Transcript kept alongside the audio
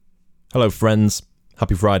Hello friends,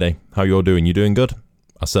 happy Friday. How you all doing? You doing good?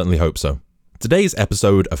 I certainly hope so. Today's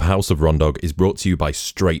episode of House of Rondog is brought to you by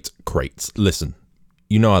Straight Crates. Listen,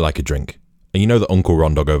 you know I like a drink, and you know that Uncle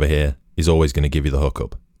Rondog over here is always going to give you the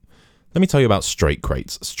hookup. Let me tell you about Straight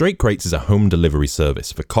Crates. Straight Crates is a home delivery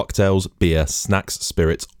service for cocktails, beer, snacks,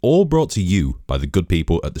 spirits, all brought to you by the good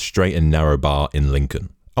people at the Straight and Narrow Bar in Lincoln.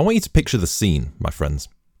 I want you to picture the scene, my friends.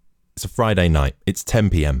 It's a Friday night. It's 10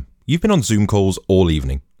 p.m. You've been on Zoom calls all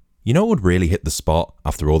evening. You know what would really hit the spot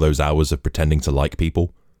after all those hours of pretending to like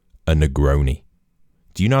people? A Negroni.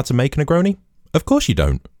 Do you know how to make a Negroni? Of course you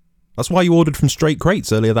don't. That's why you ordered from Straight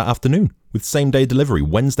Crates earlier that afternoon, with same-day delivery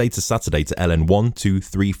Wednesday to Saturday to LN 1, 2,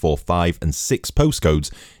 3, 4, 5, and 6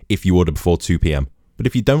 postcodes if you order before 2 p.m. But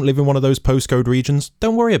if you don't live in one of those postcode regions,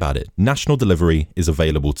 don't worry about it. National delivery is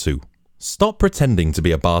available too. Stop pretending to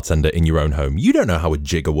be a bartender in your own home. You don't know how a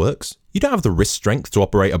jigger works. You don't have the wrist strength to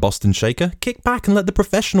operate a Boston shaker. Kick back and let the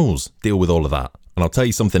professionals deal with all of that. And I'll tell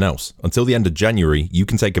you something else. Until the end of January, you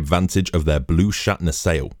can take advantage of their Blue Shatner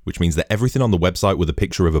sale, which means that everything on the website with a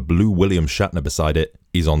picture of a blue William Shatner beside it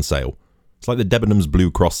is on sale. It's like the Debenhams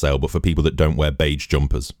Blue Cross sale, but for people that don't wear beige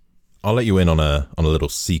jumpers. I'll let you in on a little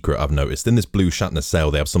secret I've noticed. In this Blue Shatner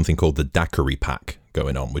sale, they have something called the Daiquiri Pack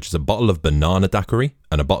going on, which is a bottle of banana daiquiri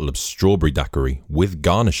and a bottle of strawberry daiquiri with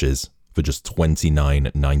garnishes for just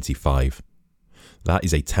 $29.95. That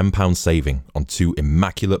is a £10 saving on 2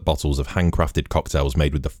 immaculate bottles of handcrafted cocktails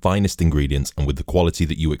made with the finest ingredients and with the quality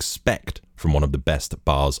that you expect from one of the best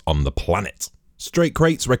bars on the planet. Straight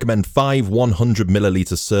Crates recommend 5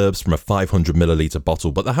 100ml serves from a 500ml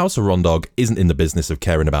bottle, but the House of Rondog isn't in the business of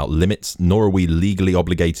caring about limits, nor are we legally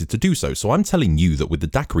obligated to do so. So I'm telling you that with the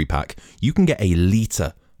Daiquiri Pack, you can get a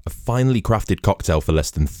litre of finely crafted cocktail for less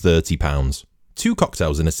than £30. 2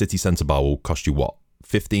 cocktails in a city centre bar will cost you what,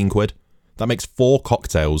 15 quid? That makes 4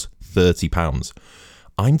 cocktails £30.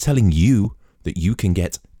 I'm telling you that you can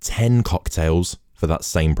get 10 cocktails for that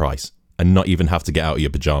same price and not even have to get out of your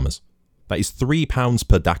pyjamas. That is £3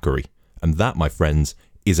 per daiquiri, and that, my friends,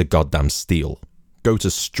 is a goddamn steal. Go to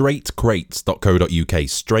straightcrates.co.uk,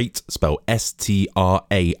 straight, spell S-T-R-A-I-T,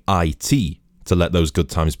 to let those good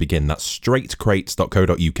times begin. That's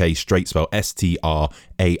straightcrates.co.uk, straight, spell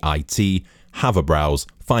S-T-R-A-I-T. Have a browse,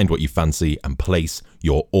 find what you fancy, and place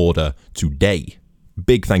your order today.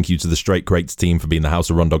 Big thank you to the Straight Crates team for being the House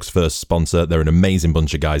of Rondog's first sponsor. They're an amazing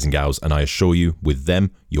bunch of guys and gals, and I assure you, with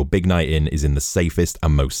them, your big night in is in the safest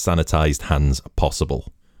and most sanitized hands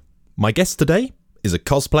possible. My guest today is a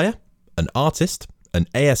cosplayer, an artist, an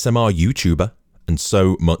ASMR YouTuber, and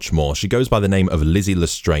so much more. She goes by the name of Lizzie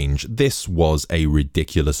Lestrange. This was a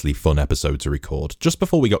ridiculously fun episode to record. Just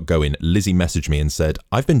before we got going, Lizzie messaged me and said,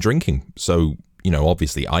 I've been drinking, so,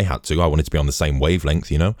 obviously I had to. I wanted to be on the same wavelength,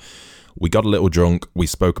 We got a little drunk, we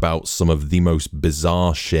spoke about some of the most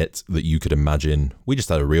bizarre shit that you could imagine. We just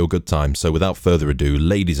had a real good time, so without further ado,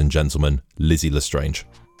 ladies and gentlemen, Lizzie Lestrange.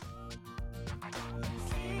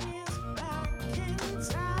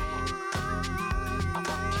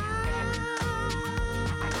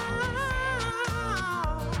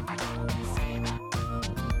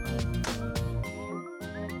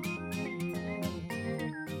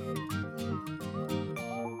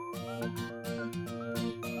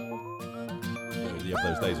 You have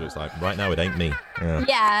those days where it's like, right now it ain't me.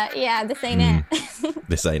 Yeah, this ain't it.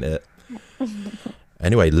 This ain't it.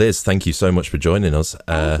 Anyway, Liz, thank you so much for joining us.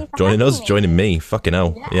 Joining me. Fucking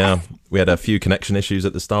hell. Yeah. We had a few connection issues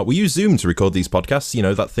at the start. We use Zoom to record these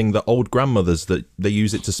podcasts, that thing that old grandmothers, that they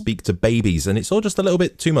use it to speak to babies, and it's all just a little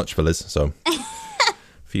bit too much for Liz, so a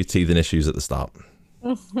few teething issues at the start.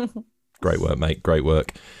 Great work, mate. Great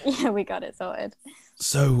work. Yeah, we got it sorted.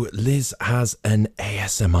 So Liz has an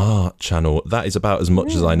ASMR channel. That is about as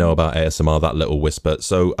much as I know about ASMR, that little whisper.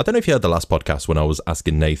 So I don't know if you heard the last podcast when I was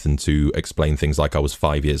asking Nathan to explain things like I was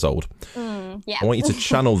 5 years old. Yeah. I want you to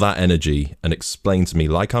channel that energy and explain to me,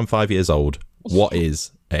 like I'm 5 years old, what is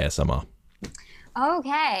ASMR?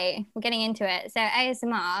 Okay, we're getting into it. So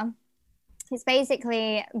ASMR is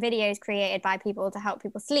basically videos created by people to help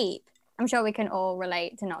people sleep. I'm sure we can all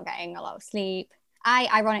relate to not getting a lot of sleep. I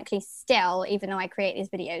ironically still, even though I create these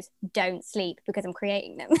videos, don't sleep because I'm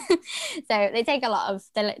creating them. So they take a lot of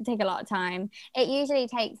time. It usually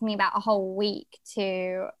takes me about a whole week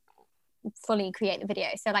to fully create the video.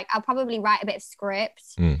 So I'll probably write a bit of script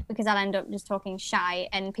because I'll end up just talking shy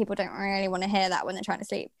and people don't really want to hear that when they're trying to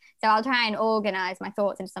sleep. So I'll try and organize my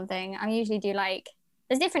thoughts into something. I usually do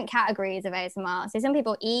there's different categories of ASMR. So some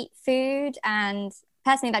people eat food, and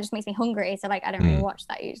personally that just makes me hungry. So I don't really watch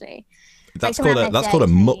that usually. That's called a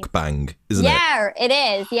mukbang, isn't it? Yeah, it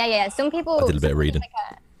is. Yeah. Some people. I did a bit of reading.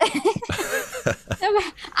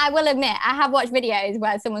 I will admit, I have watched videos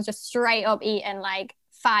where someone's just straight up eaten like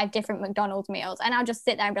 5 different McDonald's meals, and I'll just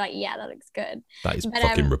sit there and be like, yeah, that looks good. That is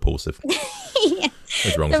fucking repulsive. Yeah.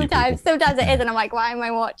 What's wrong with you people? Sometimes it is, and I'm like, why am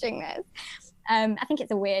I watching this? I think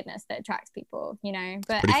it's a weirdness that attracts people, you know.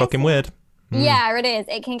 But Pretty fucking weird. Yeah, it is.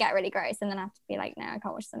 It can get really gross, and then I have to be like, no, I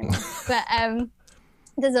can't watch this anymore. But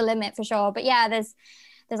there's a limit for sure. But yeah, there's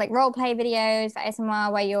like role play videos for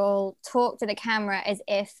ASMR where you'll talk to the camera as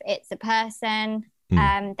if it's a person.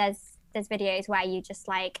 There's videos where you just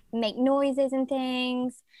like make noises and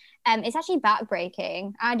things. It's actually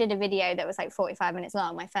backbreaking. I did a video that was like 45 minutes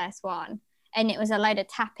long, my first one, and it was a load of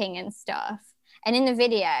tapping and stuff. And in the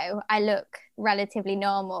video, I look relatively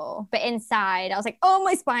normal, but inside I was like, oh,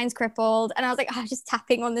 my spine's crippled. And I was like, I'm just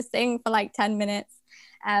tapping on this thing for like 10 minutes.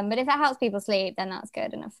 But if it helps people sleep, then that's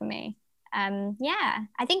good enough for me. Yeah,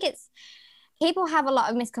 I think people have a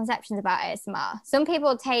lot of misconceptions about ASMR. Some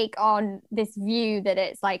people take on this view that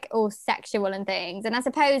it's like all sexual and things. And I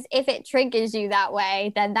suppose if it triggers you that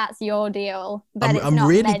way, then that's your deal. But I'm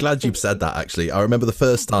really glad you've said that, actually. I remember the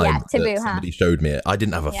first time taboo, somebody showed me it. I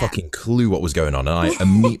didn't have a fucking clue what was going on.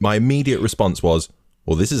 And my immediate response was,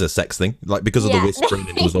 well, this is a sex thing. Like, because of the whispering,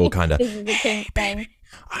 it was all kind of, this is a kink thing.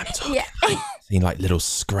 I'm talking like, seeing like little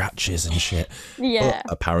scratches and shit. Yeah.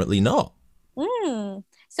 But apparently not.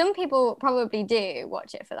 Some people probably do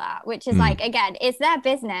watch it for that, which is like, again, it's their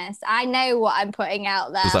business. I know what I'm putting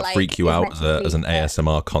out there. Does that freak you out as an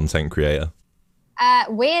ASMR content creator?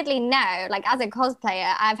 Weirdly, no. Like, as a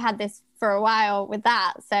cosplayer, I've had this for a while with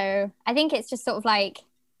that. So I think it's just sort of like,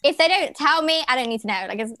 if they don't tell me, I don't need to know.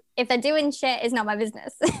 Like, if they're doing shit, it's not my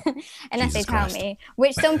business. Unless they tell me,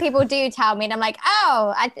 which some people do tell me. And I'm like,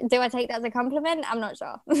 oh, do I take that as a compliment? I'm not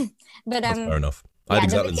sure. But that's fair enough. I had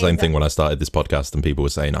exactly the same thing when I started this podcast, and people were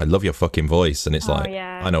saying, I love your fucking voice. And it's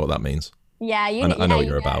I know what that means. Yeah, I know what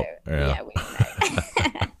you're about. Yeah, we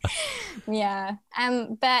know. Yeah.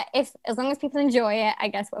 But as long as people enjoy it, I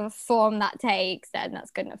guess whatever form that takes, then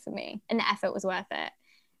that's good enough for me. And the effort was worth it.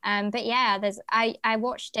 But yeah, I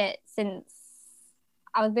watched it since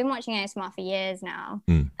I've been watching ASMR for years now.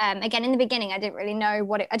 Again, in the beginning, I didn't really know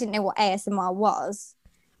I didn't know what ASMR was.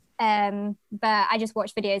 But I just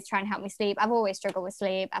watch videos to try and help me sleep. I've always struggled with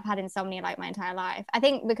sleep. I've had insomnia like my entire life. I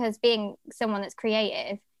think because being someone that's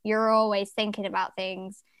creative, you're always thinking about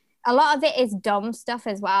things. A lot of it is dumb stuff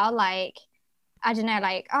as well. Like, I don't know,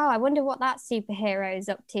 like, oh, I wonder what that superhero's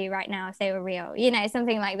up to right now if they were real, you know,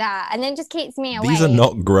 something like that. And then it just keeps me awake. These are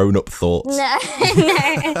not grown-up thoughts. No.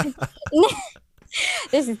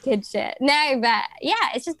 This is kid shit. No, but yeah,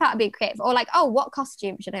 it's just part of being creative. Or like, oh, what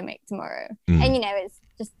costume should I make tomorrow? And, you know, it's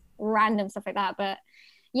just random stuff like that. But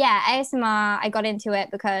yeah, ASMR, I got into it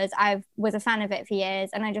because I was a fan of it for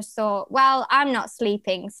years, and I just thought, well, I'm not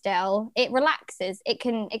sleeping still. It relaxes. It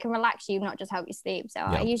can relax you, not just help you sleep. So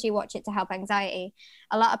I usually watch it to help anxiety.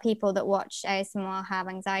 A lot of people that watch ASMR have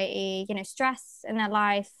anxiety, you know, stress in their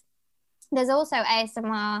life. There's also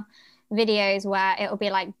ASMR videos where it'll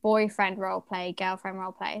be like boyfriend role play, girlfriend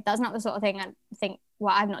role play. That's not the sort of thing I think,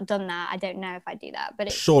 well, I've not done that. I don't know if I do that, but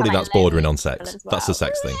it's surely that's bordering on sex. Well. That's a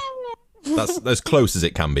sex thing. That's as close as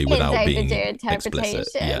it can be without being explicit.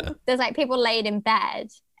 Yeah. There's like people laid in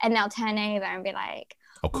bed and they'll turn over and be like,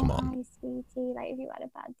 oh, come on. Hi, sweetie, like, if you had a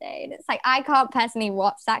bad day. And it's like, I can't personally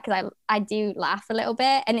watch that because I do laugh a little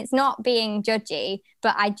bit, and it's not being judgy,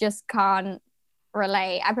 but I just can't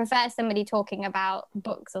relate. I prefer somebody talking about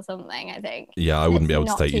books or something, I think. Yeah, I wouldn't be able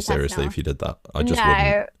to take you seriously if you did that. I just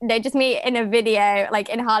wouldn't. They just meet in a video, like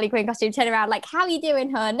in Harley Quinn costume, turn around like, how you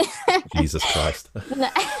doing, hun? Jesus Christ.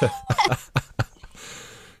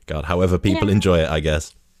 God, however people enjoy it, I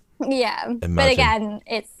guess. Yeah. Imagine. But again,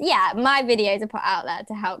 my videos are put out there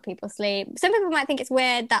to help people sleep. Some people might think it's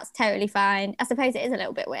weird. That's totally fine. I suppose it is a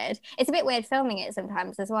little bit weird. It's a bit weird filming it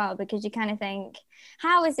sometimes as well, because you kind of think,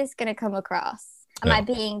 how is this going to come across? Am I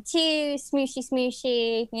being too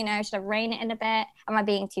smooshy? You know, should I rein it in a bit? Am I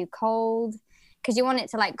being too cold? Because you want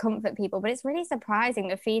it to like comfort people. But it's really surprising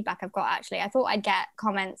the feedback I've got, actually. I thought I'd get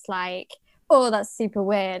comments like, oh, that's super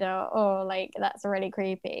weird, or like, that's really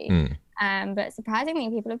creepy. But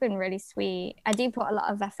surprisingly, people have been really sweet. I do put a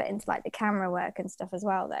lot of effort into like the camera work and stuff as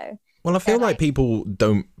well, though. Well, I feel like people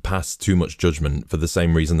don't pass too much judgment for the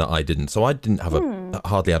same reason that I didn't. So I didn't have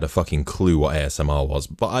hardly had a fucking clue what ASMR was.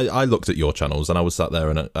 But I looked at your channels, and I was sat there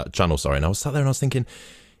and I was sat there and I was thinking,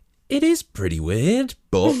 it is pretty weird,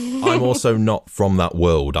 but I'm also not from that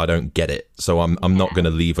world. I don't get it. So I'm not going to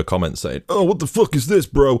leave a comment saying, oh, what the fuck is this,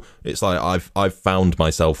 bro? It's like I've found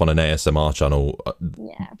myself on an ASMR channel.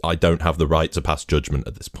 I don't have the right to pass judgment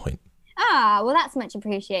at this point. Oh, Ah, well, that's much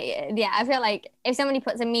appreciated. Yeah, I feel like if somebody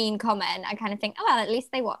puts a mean comment, I kind of think, oh, well, at least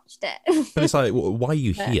they watched it. But it's like, why are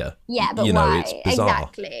you here? Yeah, but you why? know, it's bizarre.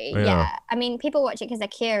 Exactly. Yeah. I mean, people watch it because they're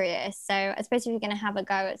curious. So I suppose if you're going to have a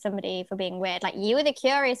go at somebody for being weird, like you were the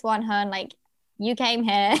curious one, hun, like you came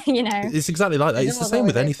here, you know. It's exactly like that. It's the same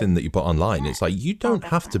with anything that you put online. It's like, you don't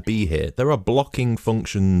have to be here. There are blocking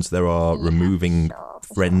functions. There are removing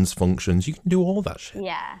friends functions. You can do all that shit.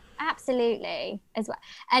 Yeah, absolutely. As well.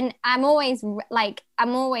 And I'm always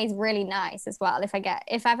really nice as well.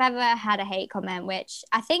 If I've ever had a hate comment, which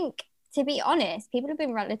I think, to be honest, people have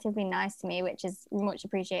been relatively nice to me, which is much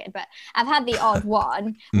appreciated. But I've had the odd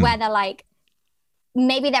one where they're like,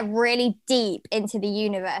 maybe they're really deep into the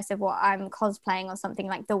universe of what I'm cosplaying or something,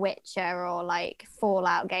 like The Witcher or like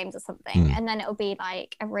Fallout games or something. And then it'll be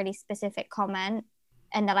like a really specific comment.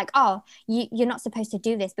 And they're like, oh, you're not supposed to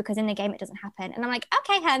do this because in the game it doesn't happen. And I'm like,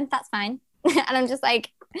 okay, hun, that's fine. And I'm just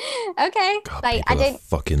like, okay. God, like, people are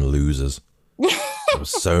fucking losers. There are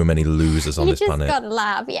so many losers on this planet. You just gotta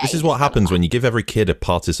laugh. Yeah, this is what happens when you give every kid a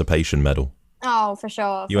participation medal. Oh, for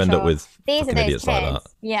sure. You end up with these are those idiots kids. like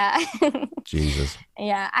that. Yeah. Jesus.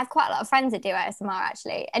 Yeah, I have quite a lot of friends that do ASMR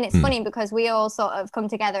actually. And it's funny because we all sort of come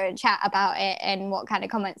together and chat about it and what kind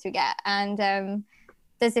of comments we get. And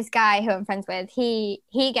there's this guy who I'm friends with. He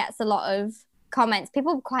gets a lot of comments.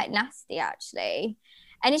 People are quite nasty actually.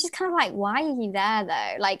 And it's just kind of like, why are you there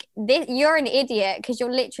though? Like this, you're an idiot because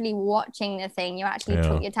you're literally watching the thing. You actually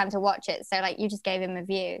took your time to watch it. So like you just gave him a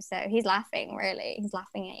view. So he's laughing, really. He's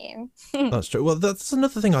laughing at you. That's true. Well, that's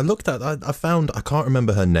another thing I looked at. I found, I can't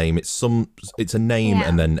remember her name. It's a name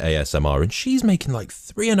and then ASMR. And she's making like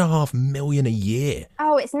 3.5 million a year.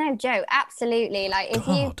 Oh, it's no joke. Absolutely. Like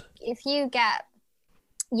if you get,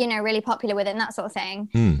 you know, really popular with it and that sort of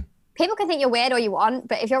thing, people can think you're weird all you want,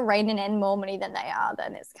 but if you're reining in more money than they are,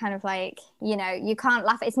 then it's kind of like, you know, you can't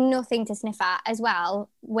laugh. It's nothing to sniff at as well.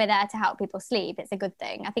 We're there to help people sleep. It's a good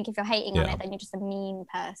thing. I think if you're hating on it, then you're just a mean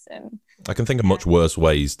person. I can think of much worse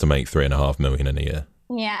ways to make 3.5 million in a year.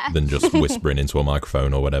 Yeah. Than just whispering into a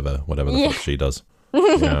microphone or whatever the fuck she does.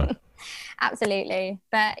 Yeah. Absolutely.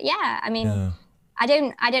 But yeah, I mean, I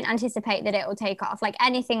don't anticipate that it will take off. Like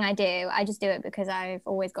anything I do, I just do it because I've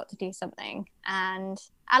always got to do something. And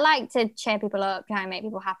I like to cheer people up, try and make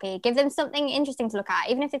people happy, give them something interesting to look at.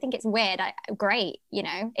 Even if they think it's weird, great, you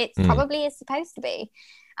know, it probably is supposed to be.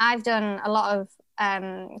 I've done a lot of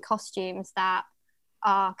costumes that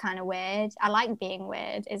are kind of weird. I like being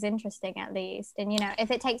weird. It's interesting at least. And, you know,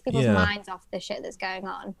 if it takes people's minds off the shit that's going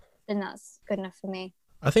on, then that's good enough for me.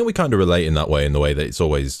 I think we kind of relate in that way, in the way that it's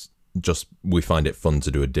always just, we find it fun to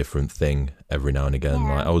do a different thing every now and again.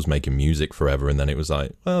 Like I was making music forever, and then it was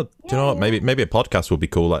like, well, do you know what, maybe a podcast would be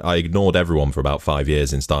cool. Like I ignored everyone for about 5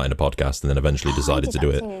 years in starting a podcast, and then eventually decided to do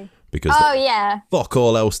it because fuck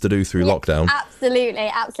all else to do through lockdown.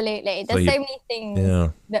 Absolutely. There's so many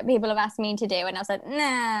things that people have asked me to do, and I was like, nah,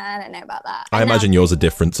 I don't know about that. I imagine yours are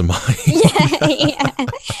different to mine.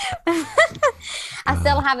 I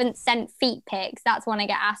still haven't sent feet pics. That's one I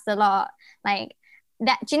get asked a lot. Like,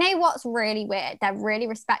 that, do you know what's really weird? They're really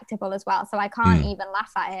respectable as well. So I can't even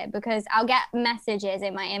laugh at it because I'll get messages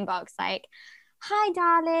in my inbox like, hi,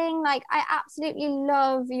 darling. Like, I absolutely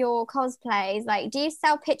love your cosplays. Like, do you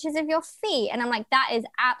sell pictures of your feet? And I'm like, that is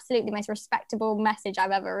absolutely the most respectable message I've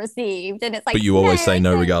ever received. And it's like, but you always say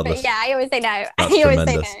no regardless. Yeah, I always say no. That's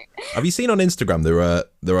tremendous. Have you seen on Instagram,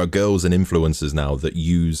 there are girls and influencers now that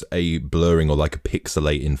use a blurring or like a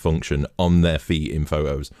pixelating function on their feet in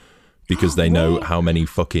photos, because they know how many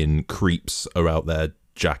fucking creeps are out there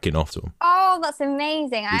jacking off to them. Oh, that's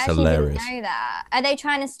amazing. I actually hilarious. Didn't know that. Are they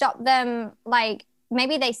trying to stop them? Like,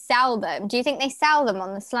 maybe they sell them. Do you think they sell them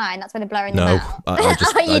on the sly and that's why they're blurring them out? No,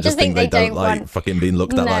 I just think they don't like fucking being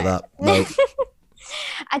looked at like that. No.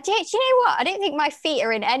 Do you know what? I don't think my feet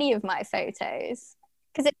are in any of my photos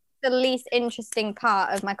because it's the least interesting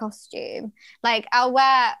part of my costume. Like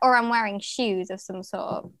I'm wearing shoes of some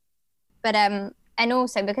sort. But and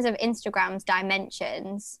also because of Instagram's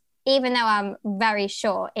dimensions, even though I'm very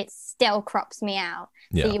short, it still crops me out.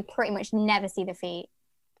 Yeah. So you pretty much never see the feet.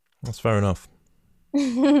 That's fair enough.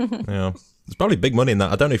 Yeah. There's probably big money in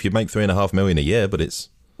that. I don't know if you make 3.5 million a year, but it's...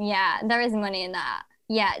 Yeah, there is money in that.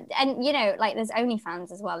 Yeah. And, you know, like there's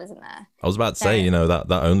OnlyFans as well, isn't there? I was about to say, you know, that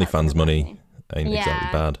OnlyFans money ain't exactly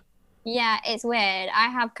bad. Yeah, it's weird. I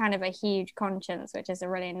have kind of a huge conscience, which is a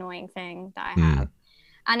really annoying thing that I have.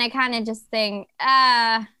 And I kind of just think,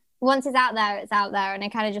 once it's out there, it's out there. And I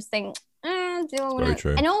kind of just think, do I want very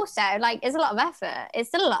true. And also, like, it's a lot of effort. It's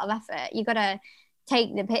still a lot of effort. You got to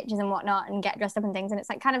take the pictures and whatnot and get dressed up and things. And it's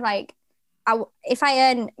like kind of like, if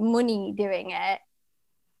I earn money doing it,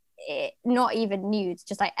 not even nudes,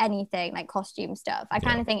 just like anything, like costume stuff. I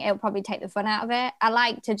kind of think it'll probably take the fun out of it. I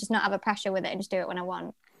like to just not have a pressure with it and just do it when I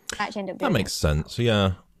want. I actually end up doing that makes sense.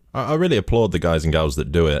 Yeah. I really applaud the guys and gals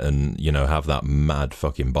that do it and, you know, have that mad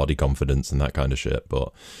fucking body confidence and that kind of shit.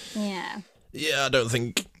 But yeah, I don't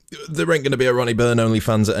think there ain't going to be a Ronnie Byrne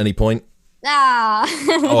OnlyFans at any point. Ah.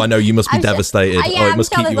 Oh, I know, you must be devastated. It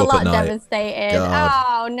must keep you up at night. Devastated. God.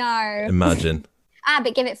 Oh no. Imagine.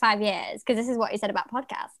 But give it 5 years, because this is what you said about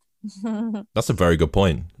podcasts. That's a very good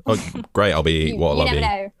point. Oh, great. I'll be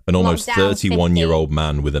an almost 31-year-old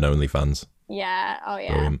man with an OnlyFans. Yeah. Oh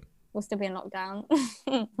yeah. Brilliant. We'll still be in lockdown.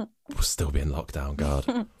 We'll still be in lockdown,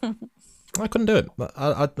 God. I couldn't do it.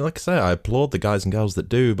 I like I say, I applaud the guys and girls that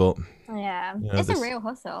do, but yeah, you know, it's a real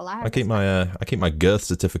hustle. I keep my girth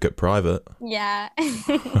certificate private. Yeah.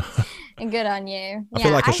 Good on you. I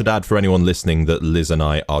feel like I should add for anyone listening that Liz and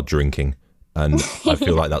I are drinking, and I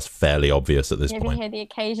feel like that's fairly obvious at this point. If you hear the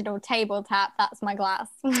occasional table tap, that's my glass.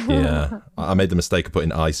 Yeah, I made the mistake of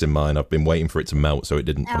putting ice in mine. I've been waiting for it to melt so it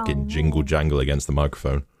didn't fucking jingle jangle against the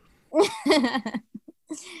microphone. I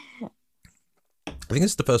think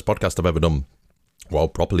this is the first podcast I've ever done while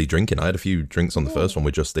properly drinking. I had a few drinks on the first one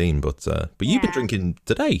with Justine, but you've been drinking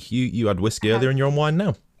today. You had whiskey earlier and you're on wine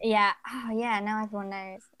now. Yeah. Oh, yeah. Now everyone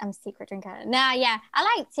knows I'm a secret drinker. No, yeah.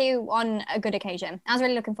 I like to on a good occasion. I was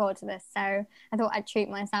really looking forward to this, so I thought I'd treat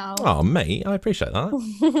myself. Oh, mate, I appreciate that.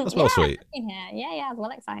 That's well sweet. Yeah, I was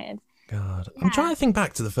well excited. God. Yeah. I'm trying to think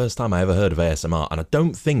back to the first time I ever heard of ASMR, and I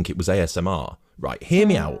don't think it was ASMR. Right, hear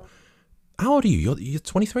me out. How old are you? You're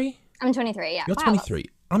 23? I'm 23, yeah. You're 23.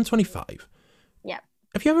 I'm 25. Yeah.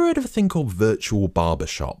 Have you ever heard of a thing called virtual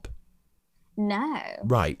barbershop? No.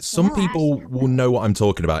 Right. Some people will know what I'm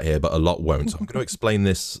talking about here, but a lot won't. So I'm going to explain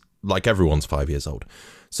this like everyone's 5 years old.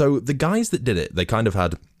 So the guys that did it, they kind of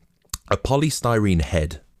had a polystyrene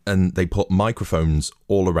head and they put microphones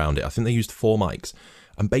all around it. I think they used 4 mics.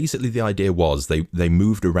 And basically the idea was they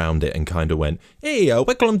moved around it and kind of went, hey,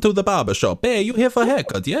 welcome to the barbershop. Hey, you here for a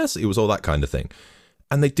haircut? Yes? It was all that kind of thing.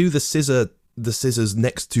 And they do the scissors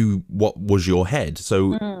next to what was your head.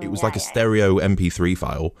 So it was like a stereo MP3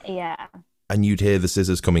 file. Yeah. And you'd hear the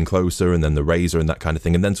scissors coming closer and then the razor and that kind of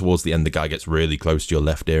thing. And then towards the end, the guy gets really close to your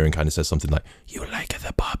left ear and kind of says something like, you like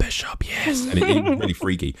the barbershop? Yes. And it was really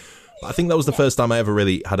freaky. But I think that was the first time I ever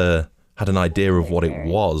really had an idea of what it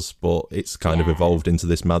was, but it's kind of evolved into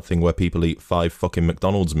this mad thing where people eat 5 fucking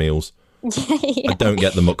McDonald's meals. I don't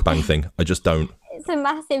get the mukbang thing. I just don't. It's a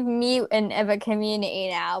massive mutant of a community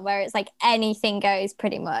now where it's like anything goes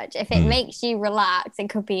pretty much. If it makes you relax,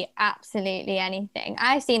 it could be absolutely anything.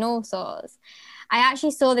 I've seen all sorts. I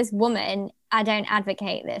actually saw this woman, I don't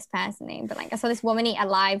advocate this personally, but like I saw this woman eat a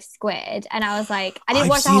live squid and I was like, I didn't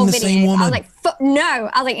watch the whole video. I was like, no.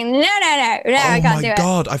 I was like, no, I can't do it. Oh my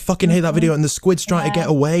God, I fucking hate that video and the squid's trying to get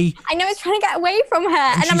away. I know, it's trying to get away from her.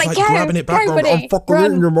 And I'm like, grabbing it back, going, I'm fucking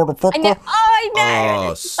eating you, motherfucker. I know.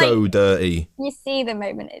 Oh, so like, dirty. You see the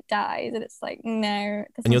moment it dies and it's like, no.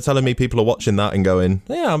 And you're telling me people are watching that and going,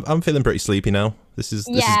 yeah, I'm feeling pretty sleepy now. This is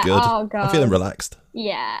good. Oh, God. I'm feeling relaxed.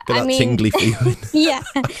 Yeah. Got that tingly feeling. Yeah.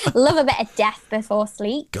 Love a bit of death before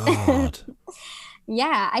sleep. God.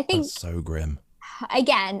 Yeah, I think. That's so grim.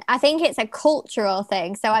 Again, I think it's a cultural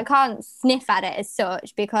thing. So I can't sniff at it as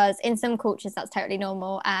such because in some cultures that's totally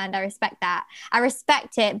normal and I respect that. I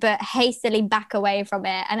respect it, but hastily back away from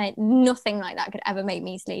it. And nothing like that could ever make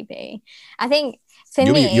me sleepy. I think for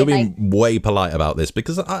me... You're being way polite about this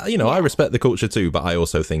because, I respect the culture too, but I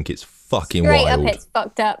also think it's fucking straight wild. Up, it's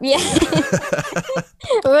fucked up. Yeah.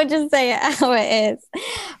 We'll just say it how it is.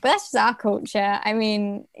 But that's just our culture. I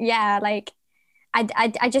mean, yeah, like...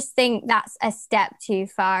 I just think that's a step too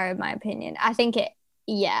far, in my opinion. I think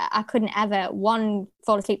I couldn't ever, 1,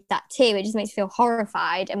 fall asleep to that. 2, it just makes me feel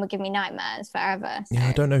horrified and would give me nightmares forever. So yeah,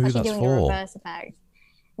 I don't know who that's for. Reverse effect.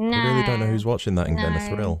 No. I really don't know who's watching that and getting a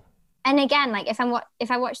thrill. And again, like if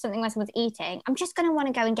I watch something where someone's eating, I'm just going to want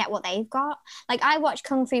to go and get what they've got. Like I watch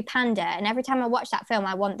Kung Fu Panda and every time I watch that film,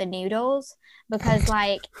 I want the noodles because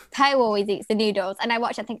like Po always eats the noodles and I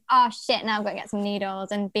watch it and think, oh shit, now I've got to get some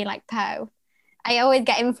noodles and be like Po. I always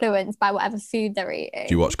get influenced by whatever food they're eating.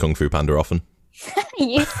 Do you watch Kung Fu Panda often?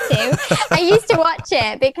 I used to watch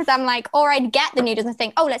it because I'm like, or I'd get the noodles and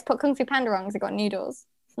think, oh, let's put Kung Fu Panda on because I got noodles.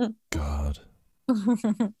 God.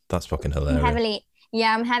 That's fucking hilarious.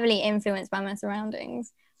 I'm heavily influenced by my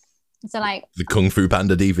surroundings. So like... The Kung Fu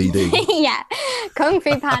Panda DVD. Yeah. Kung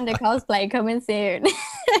Fu Panda cosplay coming soon.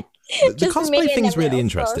 The cosplay thing's really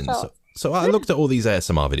interesting. So I looked at all these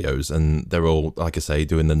ASMR videos and they're all, like I say,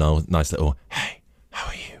 doing the nice little, hey, how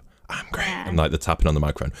are you? I'm great. Yeah. And like the tapping on the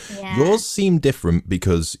microphone. Yeah. Yours seem different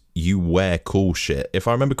because you wear cool shit. If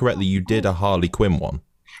I remember correctly, you did a Harley Quinn one.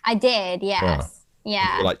 I did, yes.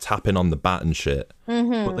 Yeah. You were like tapping on the bat and shit.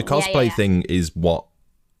 Mm-hmm. But the cosplay thing is what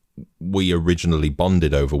we originally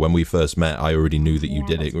bonded over. When we first met, I already knew that you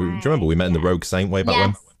did it. Right. Do you remember we met in the Rogue Saint way back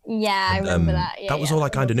when? Yeah, I remember that. Yeah, that was all I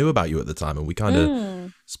kind of knew about you at the time, and we kind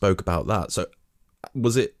of spoke about that. So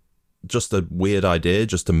was it just a weird idea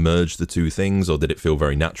just to merge the two things, or did it feel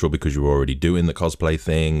very natural because you were already doing the cosplay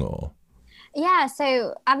thing? Or yeah,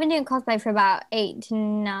 so I've been doing cosplay for about 8 to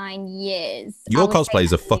 9 years. Your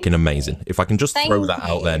cosplays are fucking amazing. If I can just throw that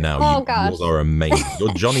out there now, yours are amazing.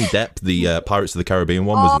 Your Johnny Depp, the Pirates of the Caribbean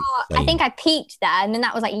one, was insane. I think I peaked then, and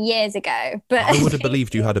that was like years ago. But I would have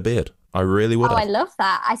believed you had a beard. I really would have. I love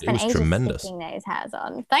that. I spent ages tremendous. sticking those hairs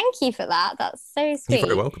on. Thank you for that. That's so sweet. You're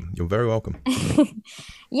very welcome. You're very welcome.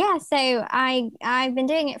 Yeah, so I've been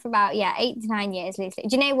doing it for about 8 to 9 years loosely.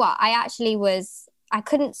 Do you know what? I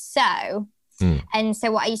couldn't sew. And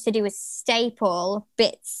so what I used to do was staple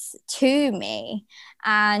bits to me.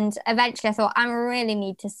 And eventually I thought, I really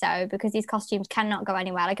need to sew because these costumes cannot go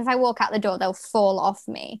anywhere. Like if I walk out the door, they'll fall off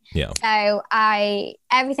me. Yeah. So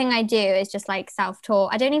everything I do is just like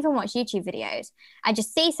self-taught. I don't even watch YouTube videos. I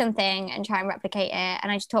just see something and try and replicate it.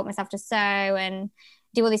 And I just taught myself to sew and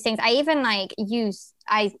do all these things. I even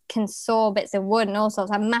I can saw bits of wood and all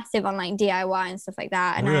sorts. I'm massive on like DIY and stuff like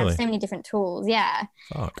that. And I have so many different tools. Yeah.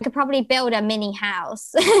 Fuck. I could probably build a mini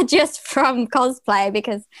house just from cosplay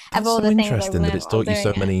because of all the things. That's interesting that it's taught you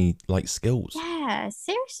so many like skills. Yeah,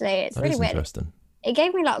 seriously. It's that really is weird. Interesting. It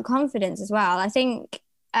gave me a lot of confidence as well. I think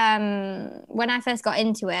when I first got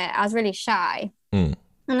into it, I was really shy. And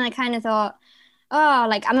I kind of thought,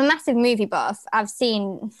 like I'm a massive movie buff. I've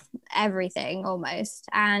seen everything almost.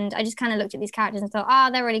 And I just kind of looked at these characters and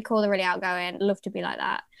thought, they're really cool. They're really outgoing. I'd love to be like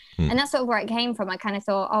that. And that's sort of where it came from. I kind of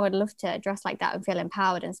thought, I'd love to dress like that and feel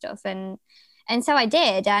empowered and stuff. And so I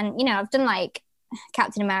did. And, I've done like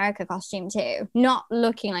Captain America costume too. Not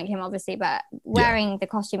looking like him, obviously, but wearing the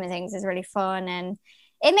costume and things is really fun. And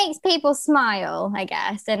it makes people smile, I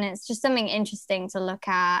guess, and it's just something interesting to look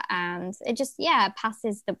at, and it just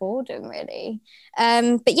passes the boredom really.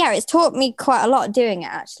 But it's taught me quite a lot doing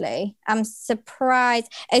it. Actually, I'm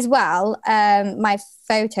surprised as well. My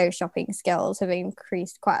photoshopping skills have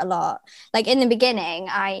increased quite a lot. Like in the beginning,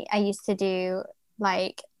 I used to do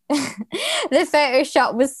like the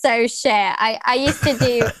Photoshop was so shit. I used to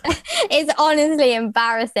do it's honestly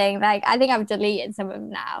embarrassing. Like I think I've deleted some of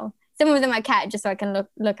them now. Some of them I kept just so I can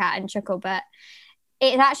look at and chuckle, but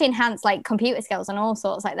it's actually enhanced like computer skills and all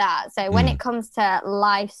sorts like that. So when it comes to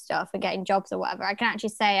life stuff and getting jobs or whatever, I can actually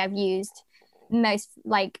say I've used most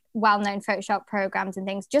like well-known Photoshop programs and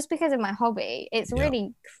things just because of my hobby. It's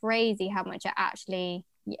really crazy how much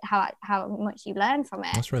how much you learn from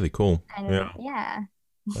it. That's really cool. And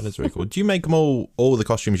that is really cool. Do you make them all the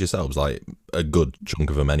costumes yourselves? Like a good chunk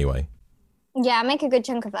of them anyway? Yeah, I make a good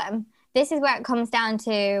chunk of them. This is where it comes down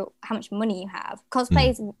to how much money you have. Cosplay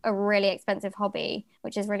is a really expensive hobby,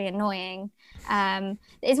 which is really annoying.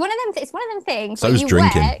 It's one of them things. So is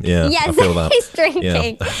drinking. Yes, I feel that. It's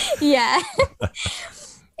drinking. Yeah.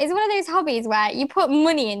 It's one of those hobbies where you put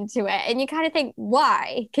money into it and you kind of think,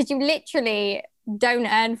 why? Because you literally don't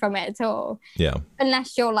earn from it at all. Yeah.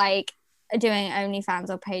 Unless you're like doing OnlyFans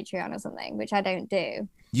or Patreon or something, which I don't do.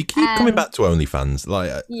 You keep coming back to OnlyFans. Like,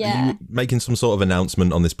 are you making some sort of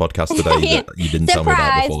announcement on this podcast today that you didn't tell me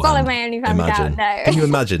about before? Follow my OnlyFans account. No. Can you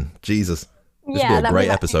imagine? Jesus. This would be a great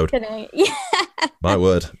episode. My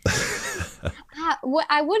word.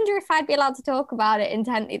 I wonder if I'd be allowed to talk about it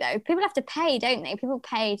intently, though. People have to pay, don't they? People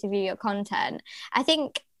pay to view your content. I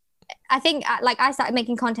think like I started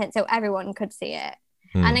making content so everyone could see it.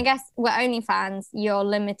 And I guess with OnlyFans, you're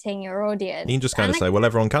limiting your audience. You can just kind of say, well,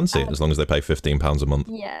 everyone can see it as long as they pay £15 a month.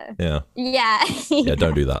 Yeah. Yeah,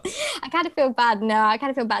 don't do that. I kind of feel bad. No, I kind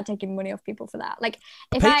of feel bad taking money off people for that. Like,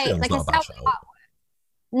 if Patreon's I like not a bad show.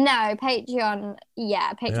 No,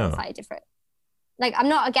 Patreon's slightly different. Like, I'm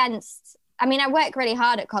not against. I mean, I work really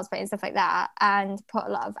hard at cosplay and stuff like that, and put a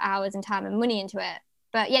lot of hours and time and money into it.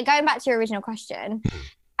 But yeah, going back to your original question.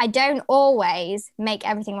 I don't always make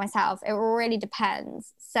everything myself. It really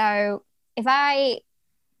depends. So if I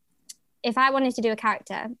wanted to do a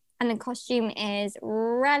character and the costume is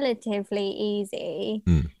relatively easy,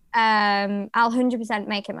 I'll 100%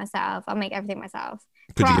 make it myself. I'll make everything myself.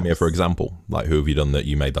 Could you give me a for example? Like, who have you done that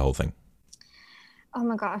you made the whole thing? Oh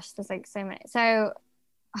my gosh, there's like so many. So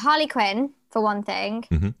Harley Quinn, for one thing,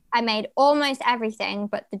 I made almost everything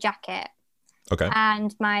but the jacket. Okay.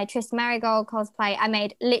 And my Tris Marigold cosplay, I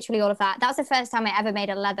made literally all of that. That was the first time I ever made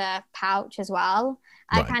a leather pouch as well.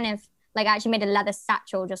 I kind of Like I actually made a leather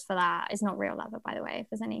satchel just for that. It's not real leather, by the way. If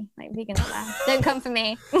there's any like vegans out there, don't come for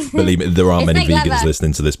me. Believe me, there aren't many vegans leather.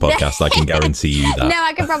 listening to this podcast. I can guarantee you that. No,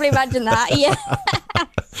 I can probably imagine that. Yeah.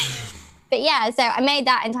 But yeah, so I made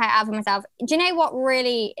that entire album myself. Do you know what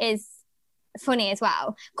really is funny as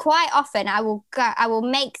well? Quite often I will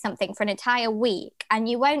make something for an entire week and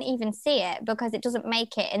you won't even see it because it doesn't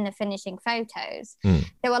make it in the finishing photos.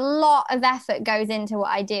 So a lot of effort goes into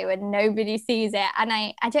what I do and nobody sees it, and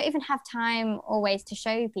I don't even have time always to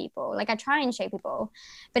show people. Like I try and show people,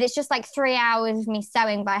 but it's just like 3 hours of me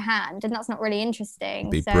sewing by hand, and that's not really interesting.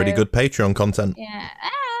 Be pretty good Patreon content. Yeah.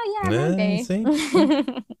 Maybe. See?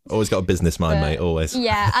 Always got a business mind, mate, always.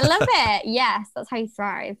 Yeah, I love it. Yes, that's how you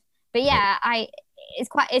thrive. But yeah,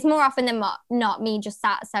 it's more often than not me just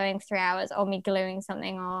sat sewing for 3 hours or me gluing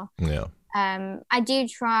something, or I do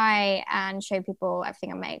try and show people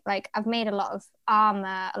everything I make. Like I've made a lot of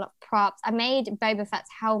armor, a lot of props. I made Boba Fett's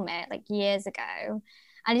helmet like years ago, and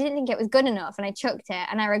I didn't think it was good enough, and I chucked it,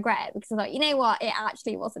 and I regret it because I thought, you know what, it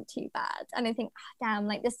actually wasn't too bad. And I think, damn,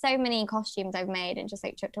 like there's so many costumes I've made and just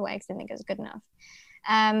like chucked away because I didn't think it was good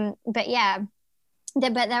enough. But yeah.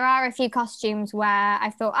 But there are a few costumes where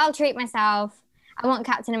I thought I'll treat myself. I want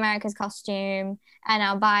Captain America's costume, and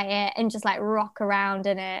I'll buy it and just like rock around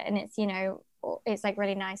in it. And it's, you know, it's like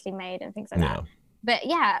really nicely made and things like that. But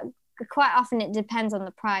yeah, quite often it depends on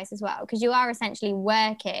the price as well, because you are essentially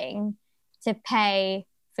working to pay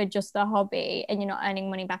for just the hobby and you're not earning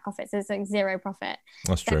money back off it. So it's like zero profit.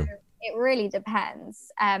 That's true. It really depends.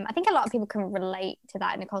 I think a lot of people can relate to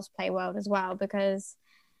that in the cosplay world as well, because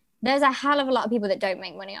there's a hell of a lot of people that don't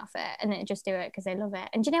make money off it and they just do it because they love it.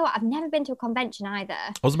 And do you know what? I've never been to a convention either.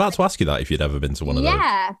 I was about to ask you that, if you'd ever been to one of those.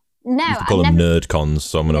 Yeah. No. You can call them nerd cons,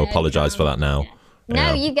 so I'm going to apologise for that now.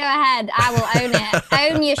 No, you go ahead. I will own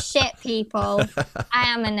it. Own your shit, people. I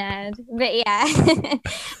am a nerd. But yeah.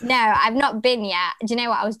 No, I've not been yet. Do you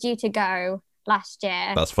know what? I was due to go last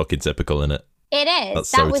year. That's fucking typical, isn't it? It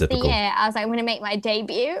is. That was typical. The year I was like, I'm going to make my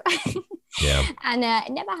debut. Yeah. And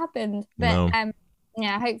it never happened. But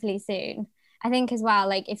yeah, hopefully soon. I think as well,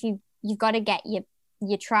 like if you've got to get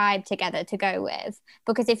your tribe together to go with,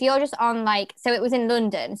 because if you're just on like, so it was in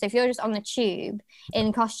London, so if you're just on the tube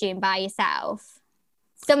in costume by yourself,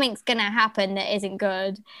 something's gonna happen that isn't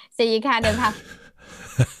good. So you kind of have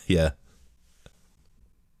to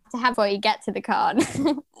have before you get to the con.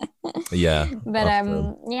 Yeah. But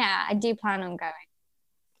yeah, I do plan on going.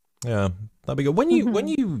 Yeah, that'd be good.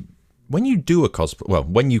 When you do a cosplay, well,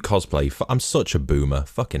 when you cosplay, I'm such a boomer,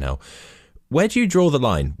 fucking hell. Where do you draw the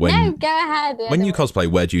line? No, go ahead. When you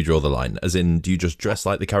cosplay, where do you draw the line? As in, do you just dress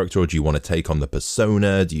like the character, or do you want to take on the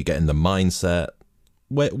persona? Do you get in the mindset?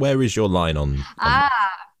 Where is your line on?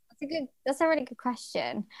 That's a really good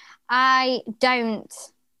question. I don't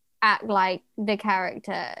act like the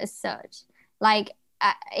character as such. Like,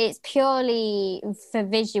 it's purely for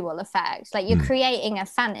visual effect. Like you're creating a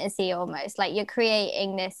fantasy almost. Like you're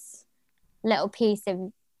creating this little piece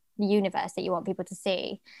of the universe that you want people to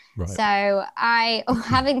see. Right. So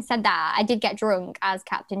having said that, I did get drunk as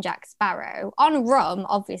Captain Jack Sparrow on rum,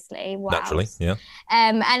 obviously. Wow. Naturally, yeah.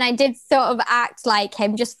 And I did sort of act like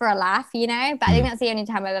him just for a laugh, you know. But I think that's the only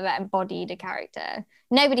time I've ever embodied a character.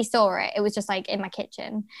 Nobody saw it. It was just like in my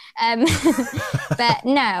kitchen. But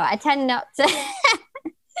no, I tend not to.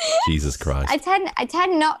 Jesus Christ. I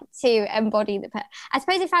tend not to embody I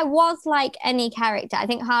suppose if I was like any character, I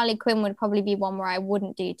think Harley Quinn would probably be one where I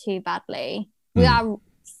wouldn't do too badly. We are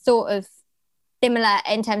sort of similar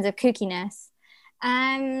in terms of kookiness.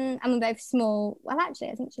 I'm both small. Well, actually,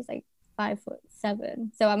 I think she's like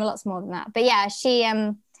 5'7", so I'm a lot smaller than that. But yeah,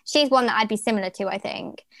 she's one that I'd be similar to, I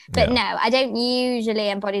think. But no, I don't usually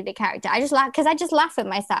embody the character. I just laugh because I just laugh at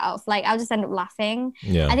myself. Like I'll just end up laughing.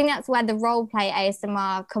 Yeah. I think that's where the role play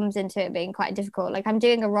ASMR comes into it being quite difficult. Like I'm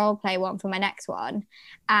doing a role play one for my next one,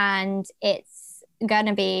 and it's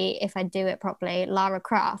gonna be, if I do it properly, Lara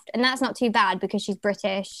Croft, and that's not too bad because she's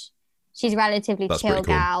British. She's relatively chill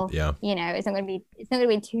gal. Yeah. You know, it's not gonna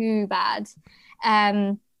be too bad.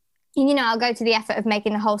 You know, I'll go to the effort of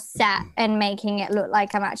making the whole set and making it look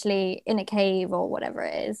like I'm actually in a cave or whatever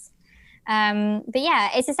it is. But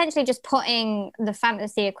yeah, it's essentially just putting the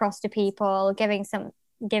fantasy across to people, giving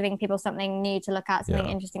people something new to look at, something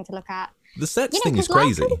interesting to look at. The sets thing is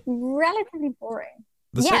crazy. Relatively boring.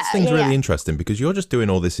 The sets thing's really interesting because you're just doing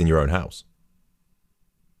all this in your own house.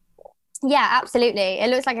 Yeah, absolutely. It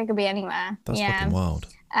looks like I could be anywhere. That's fucking wild.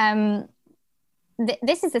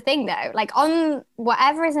 This is the thing though, like on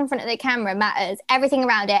whatever is in front of the camera matters. Everything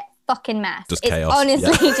around it, fucking mess. Just it's chaos.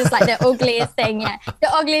 Honestly just like the ugliest thing. Yeah,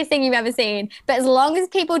 the ugliest thing you've ever seen. But as long as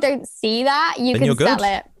people don't see that, you can sell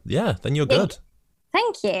it. Yeah, then you're good.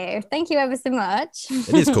 Thank you. Thank you ever so much.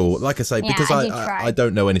 It is cool. Like I say, Yeah, because I do try. I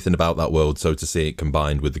don't know anything about that world, so to see it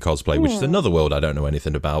combined with the cosplay, which is another world I don't know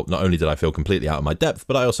anything about, not only did I feel completely out of my depth,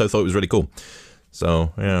 but I also thought it was really cool.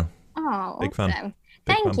 So, yeah. Oh, Big awesome. fan.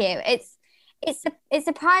 Thank you. It's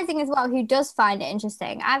surprising as well who does find it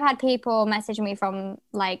interesting. I've had people message me from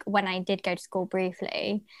like when I did go to school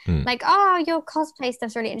briefly, like, oh, your cosplay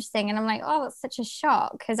stuff's really interesting. And I'm like, oh, it's such a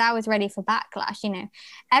shock because I was ready for backlash, you know.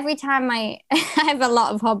 Every time I have a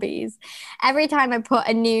lot of hobbies, every time I put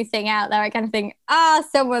a new thing out there, I kind of think, oh,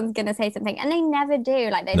 someone's gonna say something. And they never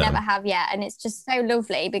do, like they never have yet. And it's just so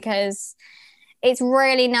lovely because it's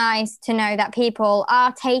really nice to know that people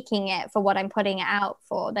are taking it for what I'm putting it out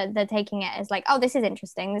for. They're taking it as like, oh, this is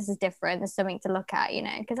interesting. This is different. There's something to look at, you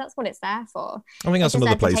know, because that's what it's there for. I think that's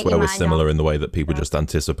another place where we're similar in the way that people just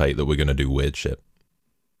anticipate that we're going to do weird shit.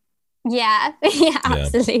 Yeah, yeah,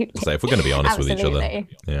 absolutely. So if we're going to be honest with each other.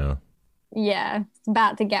 Yeah. Yeah, it's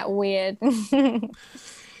about to get weird.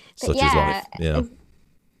 Such is life. Yeah.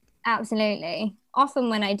 Absolutely. Often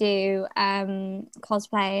when I do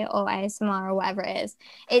cosplay or ASMR or whatever it is,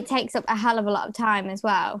 it takes up a hell of a lot of time as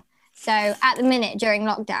well. So at the minute during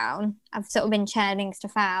lockdown, I've sort of been churning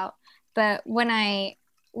stuff out. But when I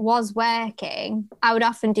was working, I would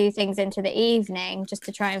often do things into the evening just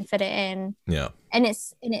to try and fit it in. Yeah. And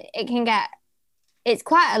it's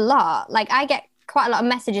quite a lot. Like I get quite a lot of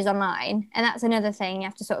messages online, and that's another thing you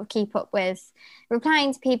have to sort of keep up with,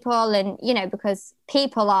 replying to people, and you know, because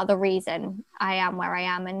people are the reason I am where I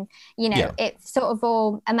am, and you know, it sort of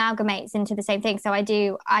all amalgamates into the same thing. So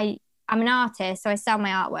I'm an artist, so I sell my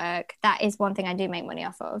artwork. That is one thing I do make money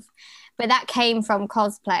off of, but that came from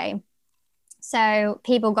cosplay. So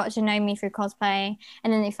people got to know me through cosplay,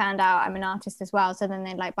 and then they found out I'm an artist as well. So then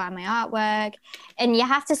they'd like buy my artwork, and you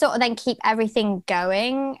have to sort of then keep everything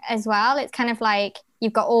going as well. It's kind of like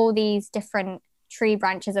you've got all these different tree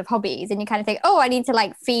branches of hobbies, and you kind of think, oh, I need to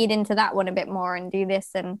like feed into that one a bit more and do this.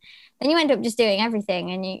 And then you end up just doing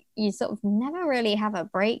everything, and you sort of never really have a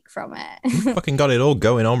break from it. You fucking got it all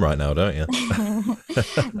going on right now, don't you?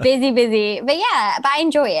 Busy. But yeah, but I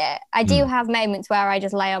enjoy it. I do have moments where I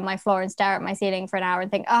just lay on my floor and stare at my ceiling for an hour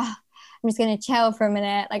and think, oh, I'm just going to chill for a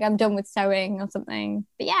minute. Like I'm done with sewing or something.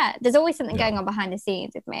 But yeah, there's always something going on behind the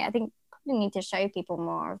scenes with me. I think I probably need to show people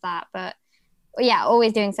more of that. But yeah,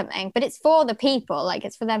 always doing something. But it's for the people. Like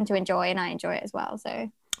it's for them to enjoy, and I enjoy it as well. So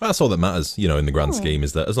well, that's all that matters, you know, in the grand scheme,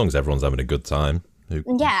 is that as long as everyone's having a good time.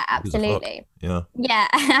 Yeah, absolutely. Yeah,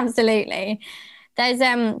 absolutely. There's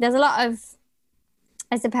a lot of,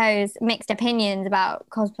 I suppose, mixed opinions about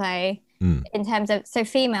cosplay in terms of, so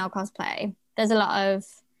female cosplay. There's a lot of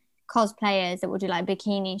cosplayers that will do like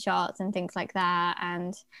bikini shots and things like that,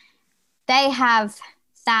 and they have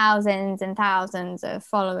thousands and thousands of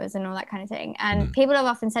followers and all that kind of thing. And people have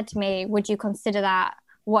often said to me, would you consider that?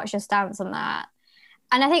 What's your stance on that?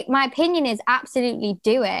 And I think my opinion is absolutely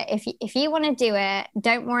do it. If you want to do it,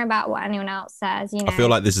 don't worry about what anyone else says. You know? I feel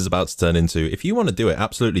like this is about to turn into, if you want to do it,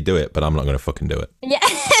 absolutely do it, but I'm not going to fucking do it. Yeah.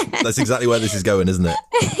 That's exactly where this is going, isn't it?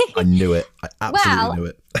 I knew it. I absolutely knew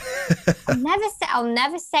it. I'll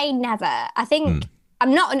never say never. I think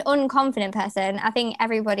I'm not an unconfident person. I think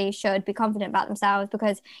everybody should be confident about themselves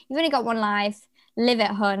because you've only got one life. Live it,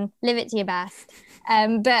 hun. Live it to your best.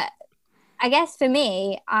 But I guess for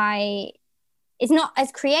me, it's not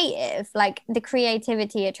as creative. Like the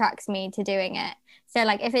creativity attracts me to doing it. So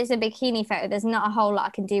like if it's a bikini photo, there's not a whole lot I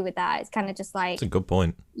can do with that. It's kind of just like, that's a good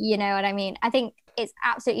point. You know what I mean? I think it's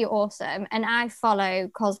absolutely awesome. And I follow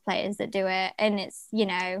cosplayers that do it, and it's, you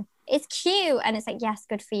know, it's cute, and it's like, yes,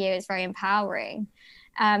 good for you. It's very empowering.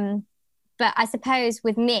 But I suppose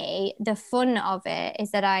with me, the fun of it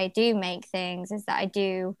is that I do make things, is that I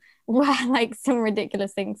do wear like some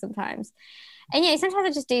ridiculous things sometimes. And, you know, sometimes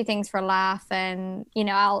I just do things for a laugh, and, you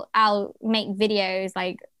know, I'll make videos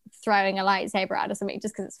like throwing a lightsaber out or something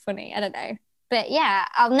just because it's funny. I don't know. But yeah,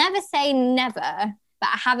 I'll never say never, but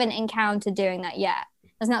I haven't encountered doing that yet.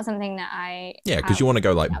 That's not something that I... Yeah, because you want to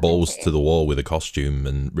go like balls to the wall with a costume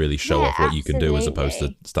and really show off what you can do, as opposed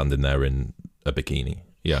to standing there in a bikini.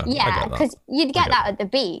 Yeah, yeah, because you'd get that at the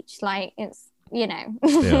beach. Like, it's, you know.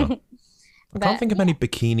 Yeah. I can't think of any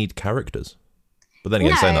bikinied characters. But then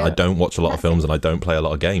again, saying that, I don't watch a lot of films and I don't play a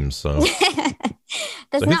lot of games. So, so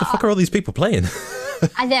who the fuck are all these people playing?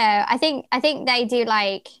 I know. I think they do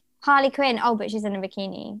like Harley Quinn. Oh, but she's in a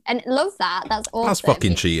bikini, and love that. That's awesome. That's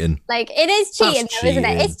fucking cheating. Like it is cheating, though, isn't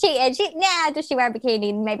it? It's cheating. Does she wear a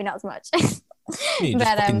bikini? Maybe not as much. You're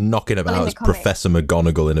just fucking knocking about as Professor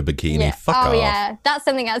McGonagall in a bikini. Yeah. Fuck off. Oh yeah, that's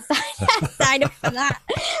something else. Sign up for that.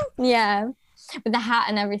 Yeah, with the hat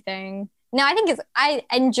and everything. No, I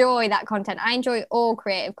enjoy that content. I enjoy all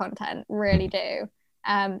creative content, really do.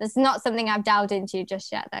 It's not something I've delved into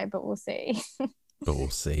just yet, though, but we'll see. But we'll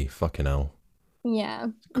see. Fucking hell. Yeah.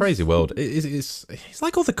 Crazy world. It's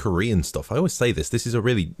like all the Korean stuff. I always say this. This is a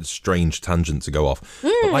really strange tangent to go off.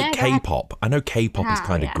 But like K-pop. I know K-pop is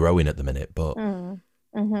kind of growing at the minute, but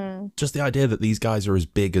just the idea that these guys are as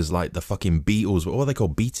big as like the fucking Beatles. What are they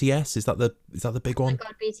called? BTS? Is that the big one? Oh my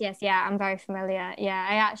God, BTS. Yeah, I'm very familiar. Yeah,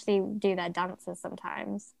 I actually do their dances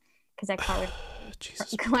sometimes because they're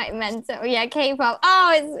quite mental. Yeah, K-pop.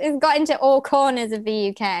 Oh, it's got into all corners of the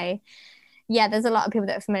UK. Yeah, there's a lot of people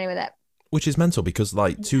that are familiar with it. Which is mental because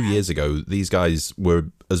like 2 years ago, these guys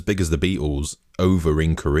were as big as the Beatles over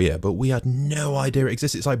in Korea, but we had no idea it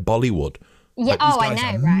existed. It's like Bollywood. Yeah, like,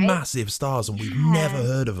 I know, right? Massive stars, and we've never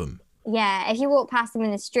heard of them. Yeah, if you walk past them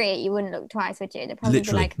in the street, you wouldn't look twice, would you? They'd probably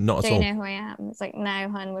Literally, be like, not at do all. you know who I am? It's like, no,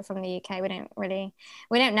 hun, we're from the UK. We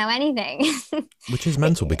don't know anything. Which is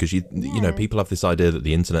mental because you know, people have this idea that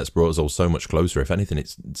the internet's brought us all so much closer. If anything,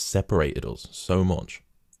 it's separated us so much.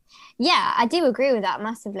 Yeah, I do agree with that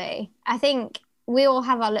massively. I think we all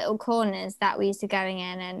have our little corners that we used to going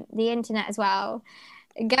in, and the internet as well.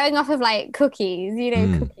 Going off of like cookies,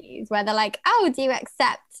 cookies, where they're like, oh, do you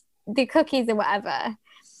accept the cookies or whatever?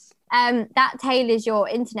 That tailors your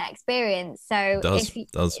internet experience. So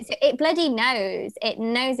it bloody knows. It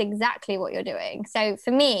knows exactly what you're doing. So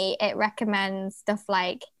for me, it recommends stuff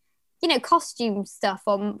like, costume stuff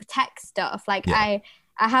or tech stuff. Like I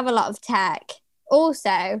have a lot of tech.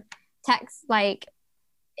 Also, tech's like,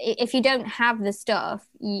 if you don't have the stuff,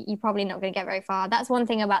 you're probably not going to get very far. That's one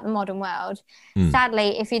thing about the modern world.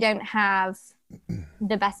 Sadly, if you don't have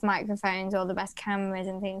the best microphones or the best cameras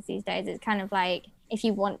and things these days, it's kind of like, if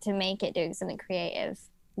you want to make it doing something creative,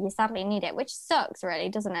 you sadly need it, which sucks really,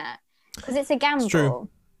 doesn't it? Because it's a gamble.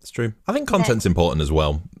 It's true. I think content's important as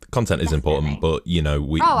well. Content is important, but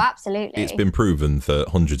absolutely. It's been proven for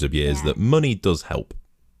hundreds of years that money does help.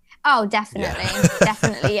 Oh, definitely.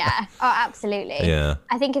 Definitely, yeah. Oh, absolutely. Yeah.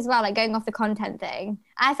 I think as well, like going off the content thing,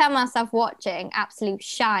 I found myself watching absolute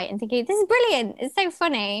shite and thinking, this is brilliant. It's so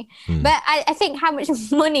funny. But I think how much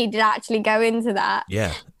money did actually go into that?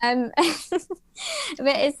 Yeah. But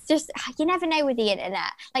it's just, you never know with the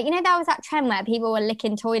internet. Like, there was that trend where people were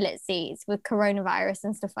licking toilet seats with coronavirus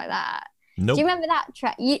and stuff like that. Nope. Do you remember that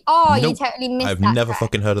trend? You totally missed that. I've never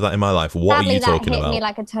fucking heard of that in my life. What are you talking about? That hit me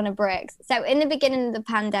like a ton of bricks. So in the beginning of the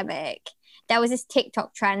pandemic, there was this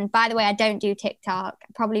TikTok trend. By the way, I don't do TikTok. I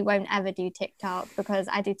probably won't ever do TikTok because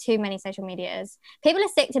I do too many social medias. People are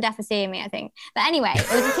sick to death of seeing me, I think. But anyway, it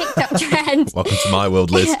was a TikTok trend. Welcome to my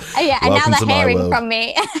world, Liz. Yeah, and now they're hearing from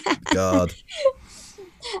me. God.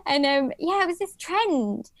 And it was this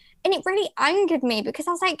trend. And it really angered me because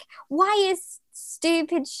I was like, why is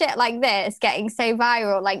stupid shit like this getting so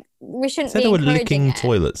viral? Like, we shouldn't be encouraging it. They were licking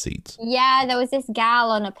toilet seats. Yeah, there was this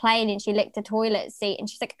gal on a plane and she licked a toilet seat and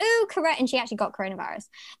she's like, ooh, correct. And she actually got coronavirus.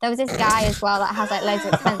 There was this guy as well that has like loads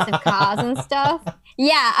of expensive cars and stuff.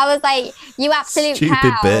 Yeah, I was like, you absolute stupid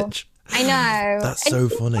cow. bitch. I know. That's so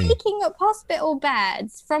funny. Taking up hospital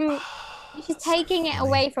beds from... She's taking it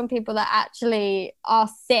away from people that actually are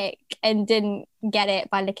sick and didn't get it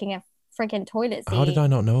by licking a freaking toilet seat. How did I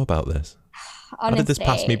not know about this? Honestly, how did this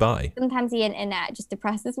pass me by? Sometimes the internet just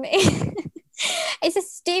depresses me. It's a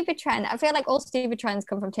stupid trend. I feel like all stupid trends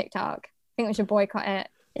come from TikTok. I think we should boycott it.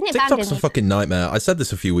 Isn't it TikTok's a fucking nightmare. I said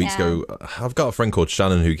this a few weeks ago. I've got a friend called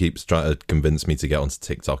Shannon who keeps trying to convince me to get onto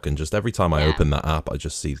TikTok, and just every time I open that app, I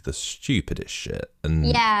just see the stupidest shit. And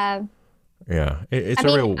it's a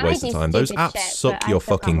real waste of time. Those apps suck your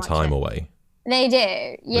fucking time away. They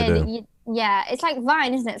do. Yeah, it's like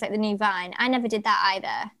Vine, isn't it? It's like the new Vine. I never did that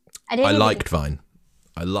either. I liked Vine.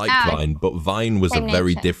 I liked Vine, but Vine was a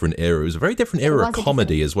very different era. It was a very different era of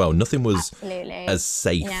comedy as well. Nothing was as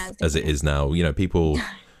safe as it is now. People...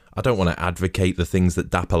 I don't want to advocate the things that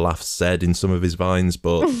Dapper Laughs said in some of his Vines,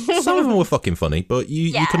 but some of them were fucking funny, but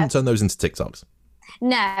you couldn't turn those into TikToks.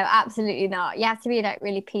 No, absolutely not. You have to be like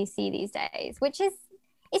really PC these days, which is,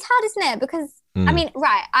 it's hard, isn't it? Because, I mean,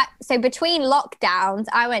 so between lockdowns,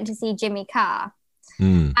 I went to see Jimmy Carr.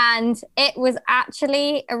 And it was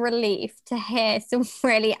actually a relief to hear some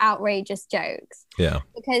really outrageous jokes. Yeah.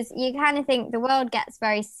 Because you kind of think the world gets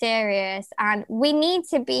very serious and we need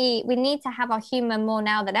to have our humor more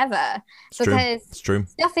now than ever. It's true.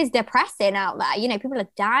 Stuff is depressing out there. People are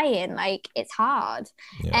dying. Like, it's hard.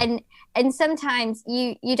 Yeah. And sometimes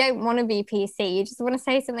you don't want to be PC. You just want to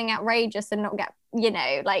say something outrageous and not get,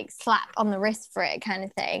 like slapped on the wrist for it kind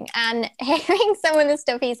of thing. And hearing some of the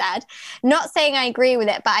stuff he said, not saying I agree with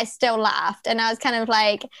it, but I still laughed. And I was kind of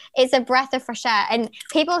like, it's a breath of fresh air. And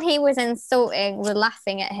people he was insulting were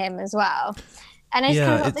laughing at him as well. And I just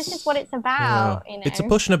kind of thought, this is what it's about, you know. It's a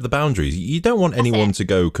pushing of the boundaries. You don't want anyone to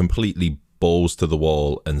go completely balls to the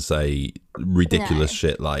wall and say ridiculous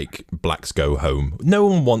shit like blacks go home. No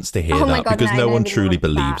one wants to hear that because no one truly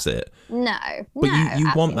believes it. No. But you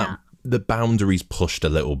want that the boundaries pushed a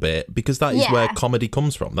little bit because that is where comedy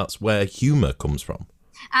comes from. That's where humor comes from.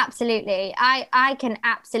 Absolutely. I can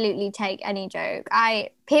absolutely take any joke.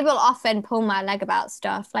 People often pull my leg about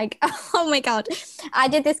stuff like, oh my God, I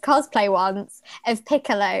did this cosplay once of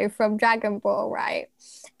Piccolo from Dragon Ball, right?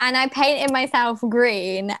 And I painted myself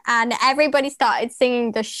green and everybody started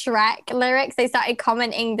singing the Shrek lyrics. They started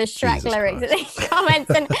commenting the Shrek lyrics in the comments.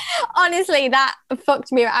 And honestly, that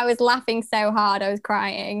fucked me. I was laughing so hard. I was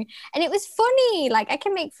crying. And it was funny. Like, I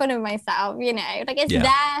can make fun of myself, you know, like it's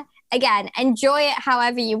there. Again, enjoy it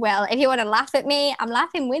however you will. If you want to laugh at me, I'm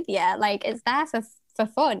laughing with you. Like, it's there for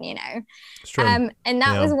fun, you know. It's true. And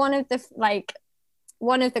that was one of the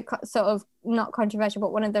sort of not controversial,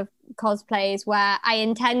 but one of the cosplays where I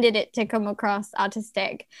intended it to come across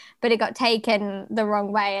artistic, but it got taken the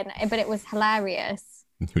wrong way, but it was hilarious.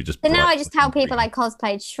 So now I just tell people I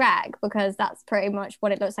cosplayed Shrek because that's pretty much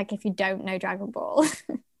what it looks like if you don't know Dragon Ball.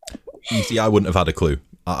 You see, I wouldn't have had a clue.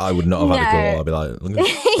 I would not have had a clue. I'd be like, look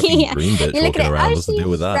at green bitch walking around. What's to do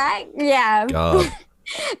with that? Shrek? Yeah. God.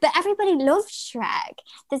 But everybody loves Shrek.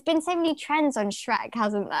 There's been so many trends on Shrek,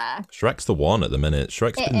 hasn't there? Shrek's the one at the minute.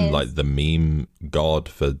 Shrek's been like the meme god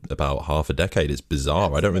for about half a decade. It's bizarre.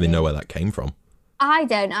 Absolutely. I don't really know where that came from. I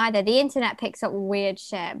don't either. The internet picks up weird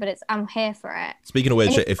shit, but I'm here for it. Speaking of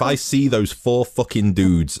weird shit, if I see those 4 fucking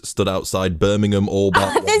dudes stood outside Birmingham all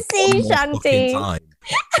about the sea shanty.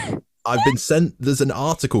 I've been sent, there's an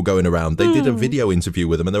article going around. They did a video interview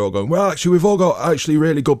with them and they're all going, well, actually, we've all got actually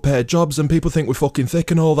really good paid jobs and people think we're fucking thick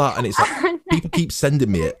and all that. And it's like, people keep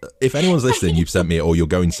sending me it. If anyone's listening, you've sent me it or you're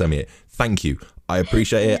going to send me it. Thank you. I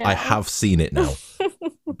appreciate it. I have seen it now.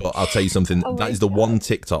 But I'll tell you something. That is the one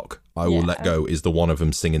TikTok I will let go is the one of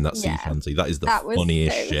them singing that sea shanty. That is the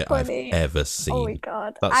funniest shit I've ever seen. Oh my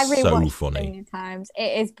God. That's so funny. Many times.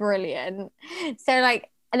 It is brilliant. So like,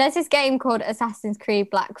 there's this game called Assassin's Creed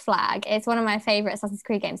Black Flag. It's one of my favorite Assassin's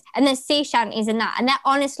Creed games. And there's sea shanties in that. And they're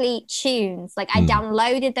honestly tunes. Like I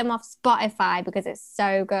downloaded them off Spotify because it's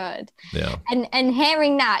so good. Yeah. And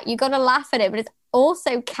hearing that, you got to laugh at it, but it's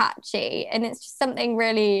also catchy. And it's just something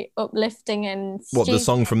really uplifting and stupid. What, the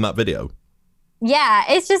song from that video? Yeah,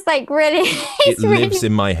 it's just like really... It lives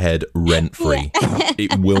in my head rent-free.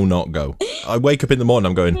 It will not go. I wake up in the morning,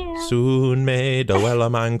 I'm going, soon may the weller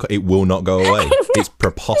man... It will not go away. It's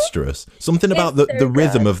preposterous. Something about the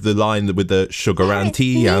rhythm of the line with the sugar and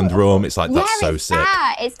tea and rum. It's like, that's so sick.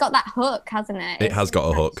 It's got that hook, hasn't it? It has got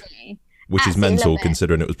a hook, which is mental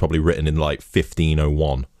considering it was probably written in like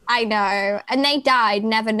 1501. I know. And they died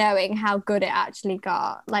never knowing how good it actually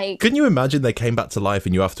got. Like, can you imagine they came back to life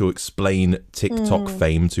and you have to explain TikTok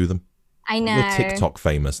fame to them? I know. We're TikTok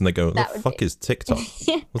famous. And they go, what the fuck is TikTok?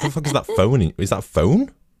 What the fuck is that phone? Is that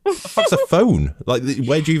phone? What the fuck's a phone? Like,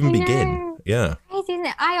 where do you even begin? Yeah. Crazy, isn't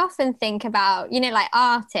it? I often think about, like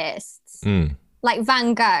artists. Like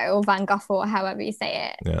Van Gogh or Van Gogh or however you say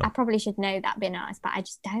it. Yeah. I probably should know that, being honest, but I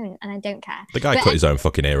just don't, and I don't care. The guy cut his own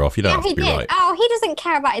fucking ear off. You don't have to be right. Oh, he doesn't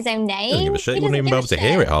care about his own name. He doesn't give a shit. He wouldn't even be able to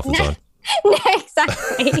hear it half the time. No,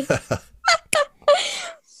 exactly.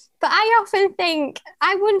 But I often think,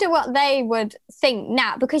 I wonder what they would think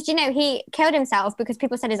now, because, he killed himself because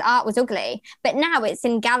people said his art was ugly, but now it's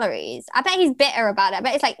in galleries. I bet he's bitter about it.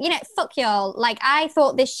 But it's like, fuck y'all. Like, I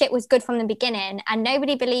thought this shit was good from the beginning and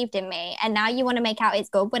nobody believed in me. And now you want to make out it's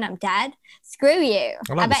good when I'm dead? Screw you.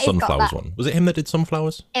 I like the Sunflowers one. Was it him that did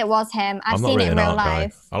Sunflowers? It was him. I've seen it in real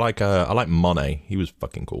life. I like Monet. He was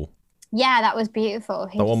fucking cool. Yeah, that was beautiful.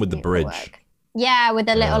 The one with the bridge. Work. Yeah, with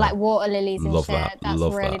the little water lilies and love shit. That. That's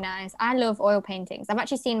love really that. nice. I love oil paintings. I've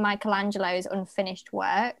actually seen Michelangelo's unfinished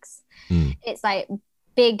works. It's like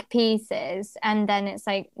big pieces and then it's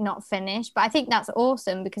like not finished. But I think that's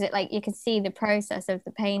awesome because it you can see the process of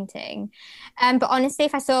the painting. But honestly,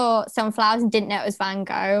 if I saw Sunflowers and didn't know it was Van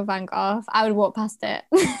Gogh, I would walk past it.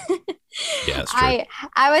 Yeah, it's true.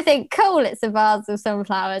 I would think, cool, it's a vase of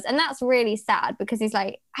sunflowers. And that's really sad because he's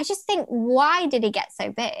like, I just think, why did he get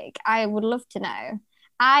so big? I would love to know.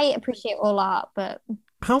 I appreciate all art, but...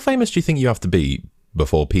 How famous do you think you have to be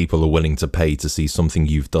before people are willing to pay to see something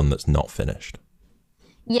you've done that's not finished?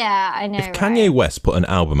 Yeah, I know. If Kanye West put an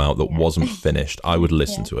album out that wasn't finished, I would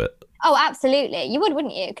listen to it. Oh, absolutely. You would,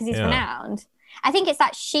 wouldn't you? Because he's renowned. I think it's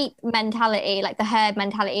that sheep mentality, like the herd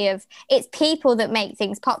mentality of it's people that make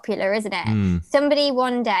things popular, isn't it? Somebody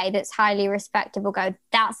one day that's highly respected will go,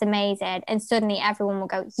 that's amazing. And suddenly everyone will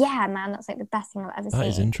go, yeah, man, that's like the best thing I've ever seen. That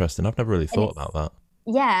is interesting. I've never really thought about that.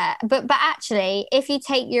 Yeah, but actually, if you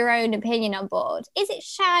take your own opinion on board, is it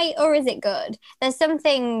shy or is it good? There's some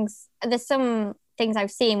things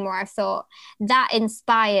I've seen where I've thought that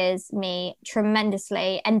inspires me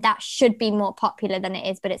tremendously and that should be more popular than it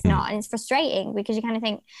is, but it's not. And it's frustrating because you kind of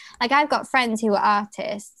think, like, I've got friends who are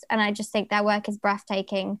artists and I just think their work is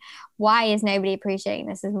breathtaking. Why is nobody appreciating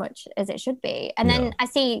this as much as it should be? And then I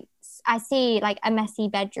see like a messy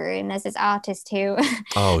bedroom. There's this artist who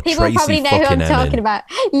people Tracy probably know who I'm fucking talking Emin. about.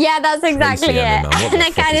 Yeah, that's exactly Tracy it. Emin, man. What And the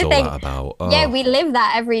I fuck kind is of all think, that about? Oh. yeah, we live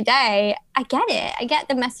that every day. I get it. I get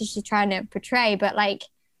the message she's trying to portray, but like,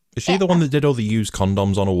 Is she the one that did all the used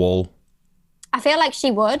condoms on a wall? I feel like she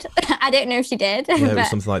would. I don't know if she did. Yeah, it but was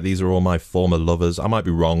something like, these are all my former lovers. I might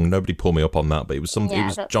be wrong. Nobody pull me up on that, but it was something. Yeah, it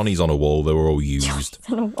was that's- Johnny's on a wall. They were all used.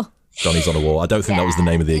 on a wall. Johnny's on a wall. I don't think that was the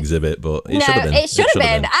name of the exhibit, but it should have been. It should have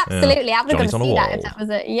been. Yeah. Absolutely. I was going Johnny's to on a see that wall. if that was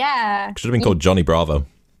it. Yeah. Should have been called Johnny Bravo.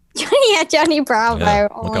 Johnny Bravo. Yeah.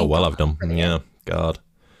 Oh Look my how well God. I've done. Yeah, God.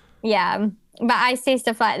 Yeah. But I see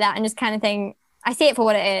stuff like that and just kind of think, I see it for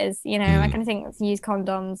what it is. You know, I kind of think let's use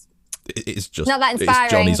condoms. It's just Not that It's inspiring.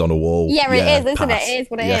 Johnny's on a wall. Yeah, it is, isn't pass. it? It is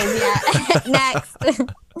what it is. Yeah. Next.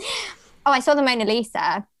 Oh, I saw the Mona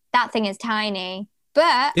Lisa. That thing is tiny.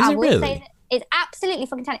 But Is I it will really? say that it's absolutely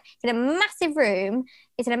fucking tiny. It's in a massive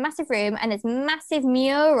room. And there's massive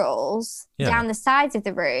murals down the sides of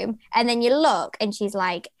the room. And then you look and she's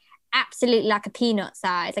like absolutely like a peanut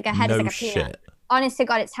size. Like her head is No like a peanut. shit. Honest to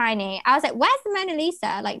God, it's tiny. I was like, where's the Mona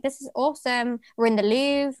Lisa? Like, this is awesome. We're in the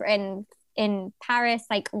Louvre in Paris.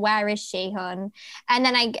 Like, where is she, hun? And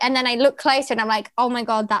then I look closer and I'm like, oh my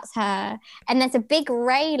God, that's her. And there's a big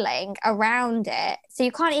railing around it. So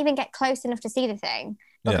you can't even get close enough to see the thing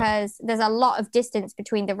because there's a lot of distance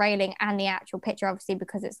between the railing and the actual picture, obviously,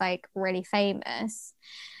 because it's like really famous.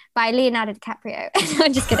 By Leonardo DiCaprio.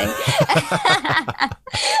 I'm just kidding.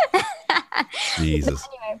 Jesus.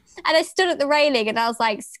 Anyway, and I stood at the railing and I was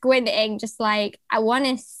like squinting, just like, I want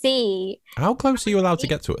to see. How close are you allowed to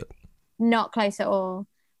get to it? Not close at all.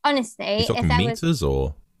 Honestly, You talking meters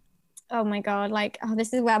or? Oh my God, like, oh,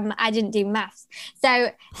 this is where I didn't do maths.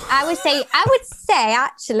 So I would say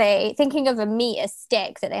actually, thinking of a meter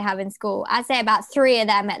stick that they have in school, I'd say about 3 of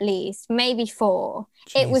them at least, maybe 4.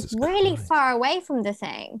 It was Jesus really Christ. far away from the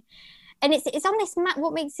thing. And it's on this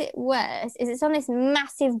what makes it worse is it's on this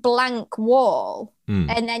massive blank wall.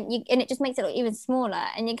 And then it just makes it look even smaller.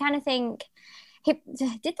 And you kind of think, did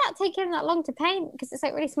that take him that long to paint? Because it's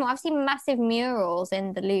like really small. I've seen massive murals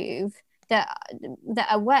in the Louvre that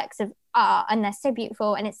are works of art and they're so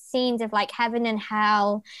beautiful, and it's scenes of like heaven and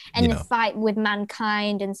hell and the fight with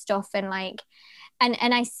mankind and stuff, and like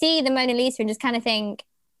and I see the Mona Lisa and just kind of think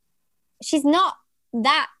she's not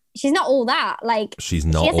all that. Like, She's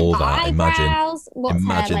not all that.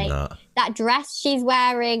 Imagine that dress she's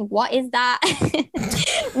wearing. What is that?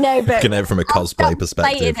 No, but looking at it from a cosplay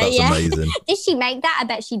perspective, that's amazing. Did she make that? I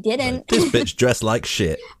bet she didn't. This bitch dressed like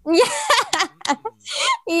shit.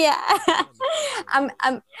 Yeah.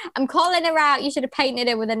 I'm calling her out. You should have painted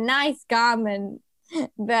her with a nice garment.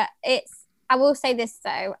 But I will say this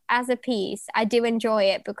though, as a piece, I do enjoy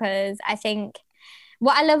it because I think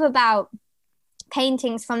what I love about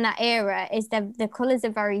paintings from that era is the colors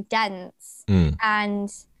are very dense, and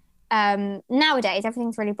nowadays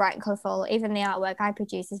everything's really bright and colorful. Even the artwork I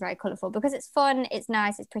produce is very colorful because it's fun, it's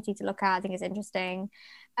nice, it's pretty to look at. I think it's interesting,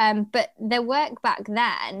 but the work back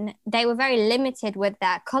then, they were very limited with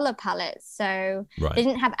their color palettes, so they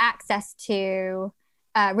didn't have access to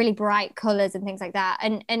really bright colors and things like that,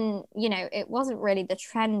 and you know, it wasn't really the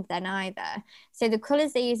trend then either. So the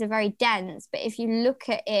colors they use are very dense, but if you look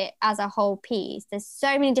at it as a whole piece, there's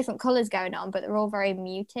so many different colors going on, but they're all very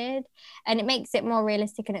muted, and it makes it more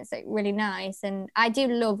realistic, and it's like really nice. And I do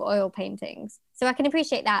love oil paintings, so I can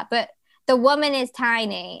appreciate that. But the woman is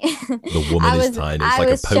tiny. The woman is tiny.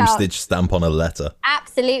 It's like a postage stamp on a letter.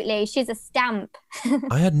 Absolutely, she's a stamp.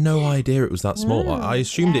 I had no idea it was that small. I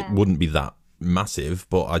assumed it wouldn't be that massive,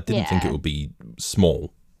 but I didn't think it would be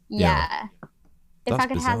small. Yeah. If That's I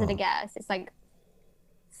could hazard a guess, it's like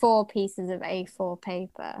 4 pieces of A4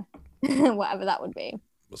 paper, whatever that would be.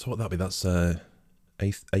 So what that'd be? That's A2?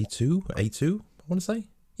 A2? I want to say.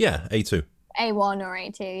 Yeah, A2. A1 or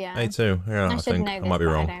A2, yeah. A2. Yeah, I think know I this, might be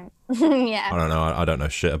but wrong. I don't. Yeah. I don't know. I don't know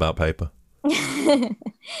shit about paper.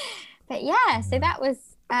 But yeah, so that was.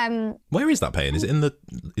 Where is that painting? Is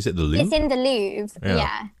it the Louvre? It's in the Louvre. Yeah.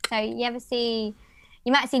 Yeah. So you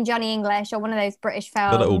might have seen Johnny English or one of those British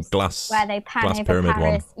films. The little glass where they pan glass over pyramid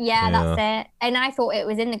Paris. one. Yeah, that's it. And I thought it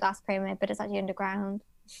was in the glass pyramid, but it's actually underground.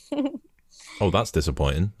 Oh, that's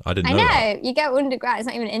disappointing. I didn't I know know. that. You go underground, it's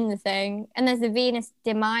not even in the thing. And there's the Venus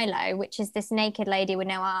de Milo, which is this naked lady with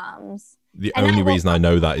no arms. The And only I reason I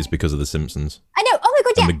know that is because of The Simpsons. I know. Oh my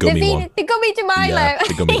god, And yeah. the gummy one. The gummy to Milo. Yeah,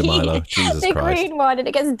 the gummy to Milo. Jesus the Christ. green one, and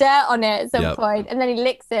it gets dirt on it at some Yep. point, and then he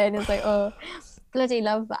licks it, and it's like, oh, bloody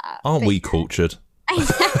love that. Aren't But we cultured? I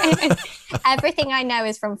know. Everything I know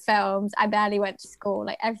is from films. I barely went to school.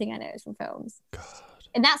 Like everything I know is from films. God.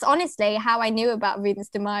 And that's honestly how I knew about Venus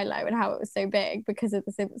de Milo and how it was so big because of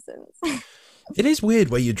The Simpsons. It is weird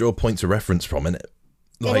where you draw points of reference from, innit?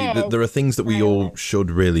 Like, is. there are things that we Very all weird.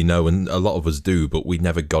 should really know, and a lot of us do, but we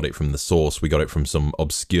never got it from the source. We got it from some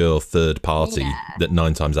obscure third party Yeah. that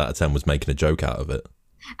 9 times out of 10 was making a joke out of it.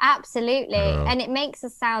 Absolutely. Yeah. And it makes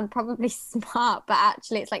us sound probably smart, but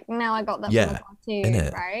actually it's like, no, I got that Yeah, from a cartoon,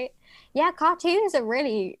 innit? right? Yeah, cartoons are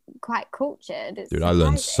really quite cultured. It's Dude, I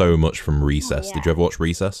learned surprising. so much from Recess. yeah. Did you ever watch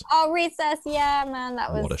Recess? Oh, Recess, yeah, man,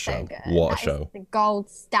 that was What a so show. good. What a That is show. the gold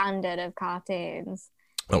standard of cartoons.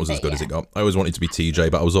 That was as But good as yeah. it got. I always wanted to be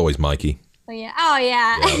TJ, but I was always Mikey. Oh, yeah. Oh,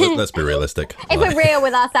 yeah. Yeah, let's be realistic. If Like, we're real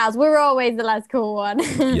with ourselves, we're always the less cool one.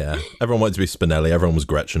 yeah, everyone wanted to be Spinelli. Everyone was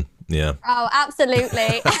Gretchen. Yeah. Oh,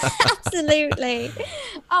 absolutely. Absolutely.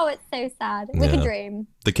 Oh, it's so sad. We Yeah. could dream.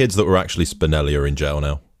 The kids that were actually Spinelli are in jail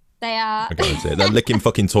now. They are. I guarantee it. They're licking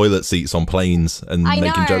fucking toilet seats on planes and I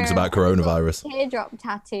making know. jokes about coronavirus. Teardrop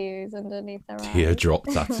tattoos underneath their eyes. Teardrop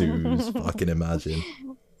tattoos. Fucking imagine.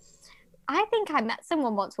 I think I met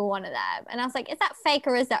someone once with one of them, and I was like, "Is that fake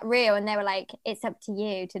or is that real?" And they were like, "It's up to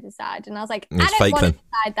you to decide." And I was like, It's "I don't fake want to then.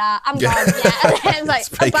 decide that. I'm Yeah. gone." Yeah. And then I was like, It's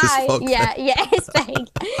fake as "Bye." fuck Yeah, yeah, it's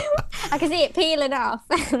fake. I can see it peeling off.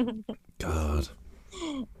 God.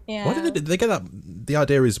 Yeah. Why did they get that? The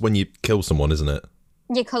idea is when you kill someone, isn't it?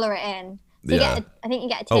 You colour it in. So you Yeah. get I think you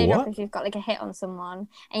get a Oh, teardrop what? if you've got like a hit on someone,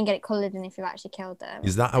 and you get it coloured in if you've actually killed them.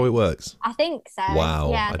 Is that how it works? I think so.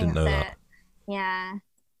 Wow, Yeah, I didn't think know that's that. it. Yeah.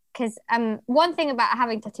 Because one thing about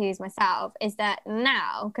having tattoos myself is that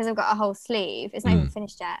now, because I've got a whole sleeve, it's not even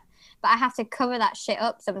finished yet, but I have to cover that shit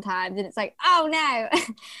up sometimes, and it's like, oh no.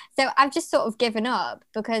 So I've just sort of given up,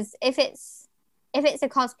 because if it's a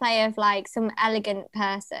cosplay of like some elegant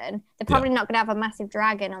person, they're probably not going to have a massive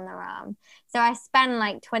dragon on their arm. So I spend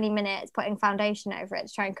like 20 minutes putting foundation over it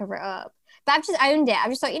to try and cover it up. But I've just owned it. I've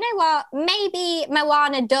just thought, you know what? Maybe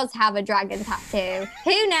Moana does have a dragon tattoo.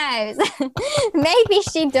 Who knows? Maybe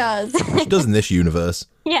she does. She does in this universe.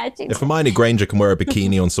 Yeah, she If does. Hermione Granger can wear a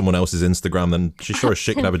bikini on someone else's Instagram, then she sure as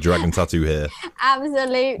shit can have a dragon tattoo here.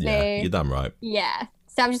 Absolutely. Yeah, you're damn right. Yeah.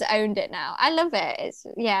 So I've just owned it now. I love it. It's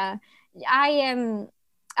yeah. I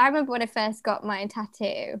remember when I first got my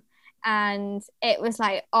tattoo, and it was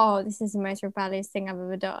like, oh, this is the most rebellious thing I've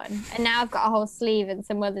ever done. And now I've got a whole sleeve and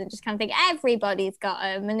some other, just kind of think everybody's got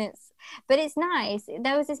them, and it's nice.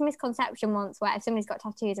 There was this misconception once where if somebody's got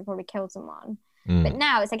tattoos, they'll probably kill someone. But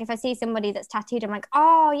now it's like if I see somebody that's tattooed, I'm like,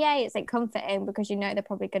 oh yeah, it's like comforting, because you know they're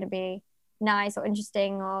probably going to be nice or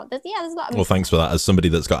interesting, or there's a lot of. Well, thanks for that. As somebody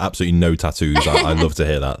that's got absolutely no tattoos, I love to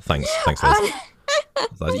hear that. Thanks, Liz.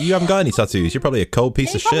 Like, you haven't got any tattoos. You're probably a cold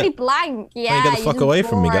piece It's of probably shit. blank. Yeah, Why you get the you're fuck just away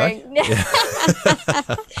from me, guy? boring.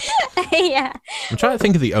 Yeah. I'm trying to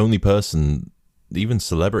think of the only person, even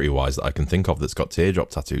celebrity-wise, that I can think of that's got teardrop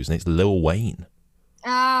tattoos, and it's Lil Wayne.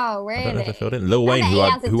 Oh, I don't know if I really? filled in. Lil Wayne, bet who he I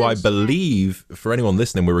hasn't who I done shit. believe, for anyone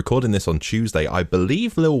listening, we're recording this on Tuesday. I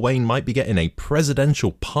believe Lil Wayne might be getting a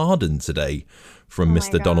presidential pardon today from Oh my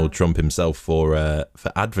Mr. Donald God. Trump himself for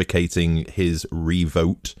advocating his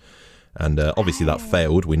revote. And obviously that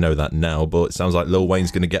failed. We know that now. But it sounds like Lil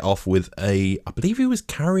Wayne's going to get off with I believe he was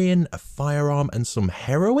carrying a firearm and some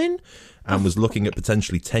heroin and was looking at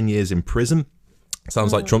potentially 10 years in prison.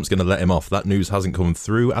 Sounds like Trump's going to let him off. That news hasn't come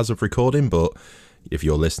through as of recording, but if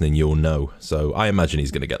you're listening, you'll know. So I imagine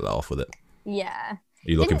he's going to get let off with it. Yeah. Are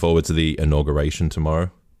you looking forward to the inauguration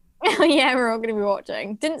tomorrow? Oh yeah, we're all going to be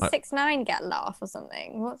watching. Didn't 6ix9ine get let off or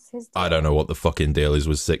something? What's his deal? I don't know what the fucking deal is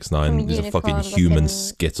with 6ix9ine. Some He's a fucking unicorn human looking-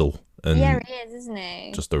 skittle. And Yeah, he is, isn't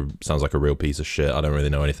he? just sounds like a real piece of shit. I don't really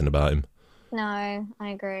know anything about him. No, I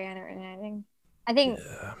agree. I don't really know anything. I think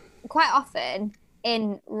quite often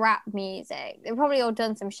in rap music, they've probably all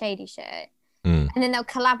done some shady shit. And then they'll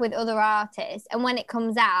collab with other artists. And when it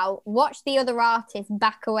comes out, watch the other artists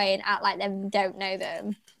back away and act like they don't know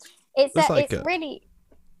them. It's really...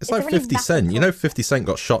 It's a like really 50 Cent. You know 50 Cent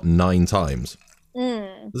got shot 9 times?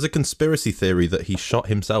 Mm. There's a conspiracy theory that he shot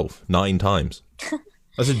himself 9 times.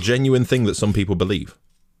 That's a genuine thing that some people believe.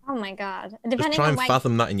 Oh my God. Just Depending try on and where...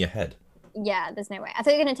 fathom that in your head. Yeah, there's no way. I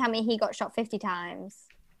thought you were going to tell me he got shot 50 times.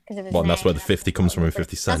 Because of his Well, and that's name. where the 50 comes from in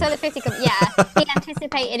 50 Cent. That's where the 50 comes. Yeah, he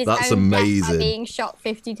anticipated his That's own death by amazing. being shot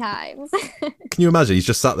 50 times. Can you imagine? He's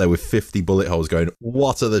just sat there with 50 bullet holes going,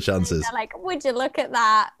 what are the chances? They're like, would you look at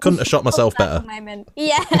that? Couldn't have shot myself That's better. the moment.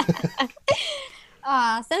 Yeah.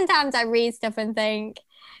 Sometimes I read stuff and think,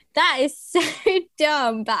 That is so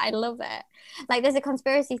dumb, but I love it. Like, there's a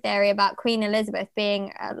conspiracy theory about Queen Elizabeth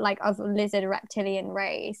being like of lizard reptilian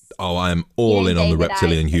race. Oh, I am all in on the David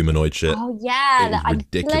reptilian Icke. humanoid shit. Oh yeah, It is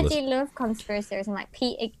ridiculous. I bloody love conspiracy theories and like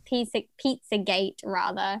Pizzagate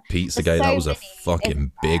rather. Pizzagate, so that was a many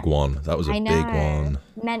fucking big one. That was a I big know. one.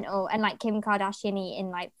 Mental, and like Kim Kardashian eating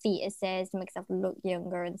like fetuses to make herself look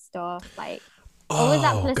younger and stuff. Like, what was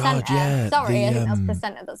that placenta? God, yeah. Sorry, I think that was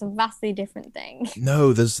placenta. That's a vastly different thing.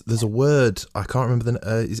 No, there's a word, I can't remember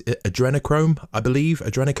is it adrenochrome, I believe,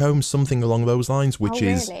 adrenochrome, something along those lines, which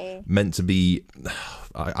is meant to be,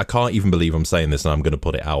 I can't even believe I'm saying this and I'm going to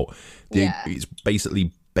put it out. It's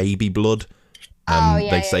basically baby blood.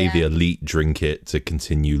 They say the elite drink it to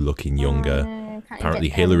continue looking younger. Apparently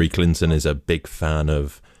Hillary Clinton is a big fan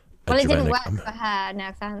of Well, it didn't work for her, no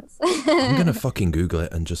offense. I'm going to fucking Google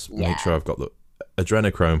it and just make sure I've got the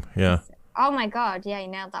adrenochrome, yeah. Oh my god, yeah, you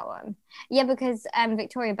nailed that one. Yeah, because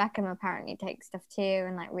Victoria Beckham apparently takes stuff too,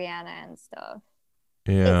 and like Rihanna and stuff.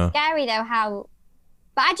 Yeah. It's scary though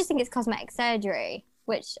but I just think it's cosmetic surgery,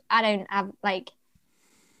 which I don't have, like,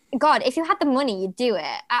 God, if you had the money, you'd do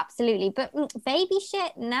it, absolutely. But baby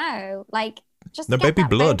shit, no. Like, just no, baby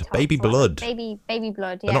blood, baby blood. Baby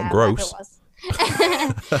blood, yeah. They're not gross.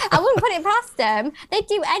 I wouldn't put it past them. They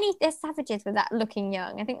do they're savages with that looking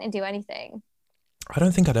young. I think they do anything. I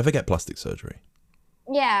don't think I'd ever get plastic surgery.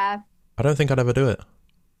 Yeah. I don't think I'd ever do it.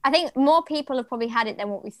 I think more people have probably had it than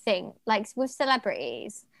what we think. Like with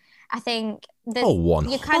celebrities, I think that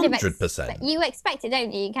 100%. You kind of you expect it,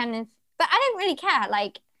 don't you? You kind of, but I don't really care.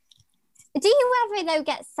 Like, do you ever though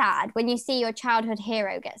get sad when you see your childhood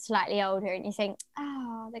hero get slightly older and you think,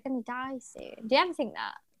 oh, they're gonna die soon? Do you ever think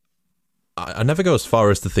that? I never go as far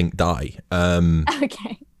as to think die.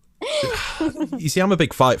 Okay. You see, I'm a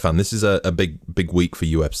big fight fan. This is a big week for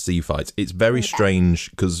UFC fights. It's very strange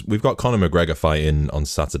because we've got Conor McGregor fighting on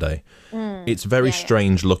Saturday. It's very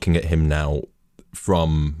strange looking at him now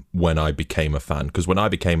from when I became a fan. Because when I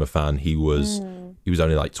became a fan, he was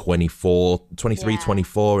only like 24,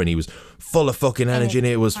 and he was full of fucking energy. And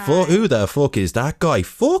it was, who the fuck is that guy?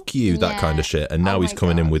 Fuck you, that kind of shit. And now he's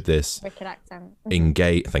coming in with this wicked accent.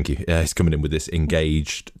 Engaged. Thank you. He's coming in with this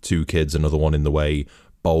engaged, 2 kids, another one in the way,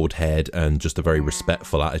 bald head, and just a very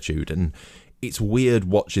respectful attitude. And it's weird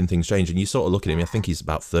watching things change, and you sort of look at him, I think he's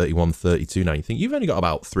about 31, 32 now, you think you've only got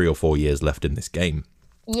about 3 or 4 years left in this game.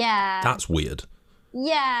 That's weird.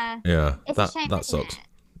 It's a shame, that sucks.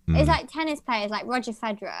 It's like tennis players like Roger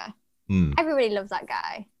Federer. Everybody loves that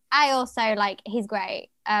guy. I also, like, he's great,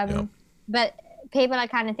 but people are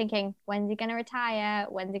kind of thinking, when's he going to retire?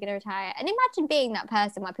 And imagine being that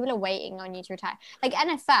person where people are waiting on you to retire. Like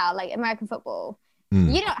NFL, like American football,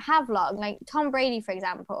 you don't have long. Like Tom Brady, for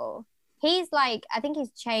example, he's like, I think he's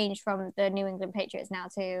changed from the New England Patriots now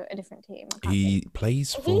to a different team. He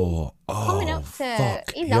plays for,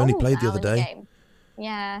 fuck. He only played the other day.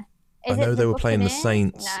 Yeah. I know they were playing the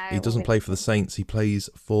Saints. No, he doesn't play for the Saints. He plays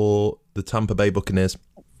for the Tampa Bay Buccaneers.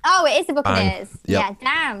 Oh, it is the Buccaneers. Yep. Yeah,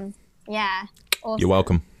 damn. Yeah. Awesome. You're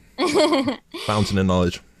welcome. Fountain of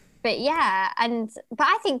knowledge. But yeah, but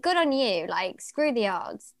I think good on you. Like, screw the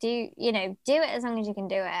odds. Do it as long as you can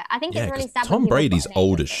do it. I think it's really sad. Tom Brady's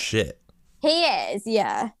old as shit. He is,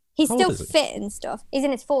 yeah. He's still fit and stuff. He's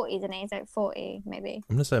in his 40s, isn't he? He's like 40, maybe.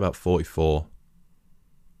 I'm gonna say about 44.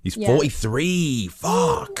 He's 43.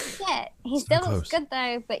 Fuck. Yeah, he still looks good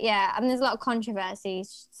though. But yeah, there's a lot of controversy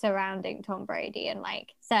surrounding Tom Brady and like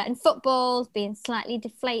certain footballs being slightly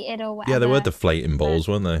deflated or whatever. Yeah, they were deflating balls,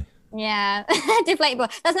 weren't they? Yeah, deflating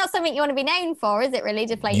balls. That's not something you want to be known for, is it? Really,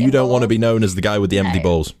 deflating. You don't want to be known as the guy with the empty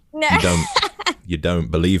balls. No, you don't. You don't,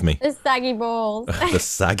 believe me. The saggy balls. The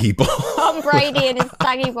saggy balls. Tom Brady and his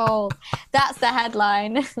saggy balls. That's the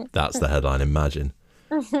headline. That's the headline. Imagine.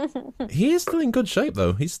 He is still in good shape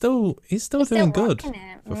though. He's still doing good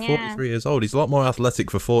for 43 years old. He's a lot more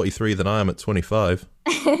athletic for 43 than I am at 25.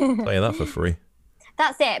 I'll tell you that for free.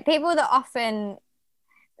 That's it. People that often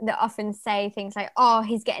say things like, "Oh,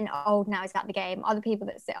 he's getting old now. He's got the game." Are the people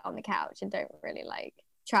that sit on the couch and don't really like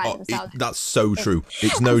try themselves. That's so true.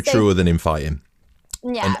 It's no truer than him fighting.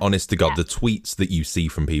 Yeah. And honest to God, the tweets that you see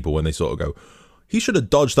from people when they sort of go, he should have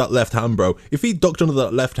dodged that left hand, bro. If he ducked under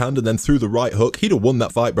that left hand and then threw the right hook, he'd have won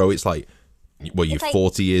that fight, bro. It's like, well, you're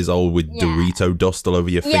 40 years old with Dorito dust all over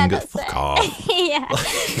your fingers. Fuck off. Yeah,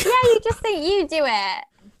 you just think you do it.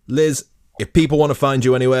 Liz, if people want to find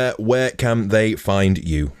you anywhere, where can they find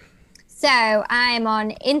you? So I'm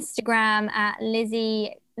on Instagram at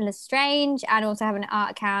Lizzie Lestrange, and also have an art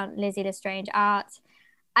account, Lizzie Lestrange Art.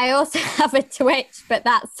 I also have a Twitch, but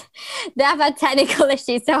they have had technical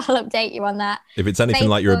issues, so I'll update you on that. If it's anything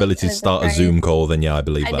like your ability to start a Zoom call, then yeah, I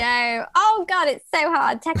believe that. I know. Oh God, it's so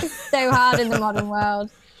hard. Tech is so hard in the modern world.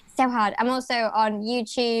 So hard. I'm also on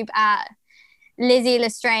YouTube at Lizzie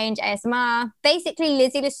Lestrange ASMR. Basically,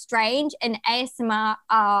 Lizzie Lestrange and ASMR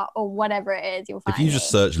art or whatever it is, you'll find. If you just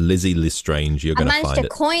search Lizzie Lestrange, you're going to find it. I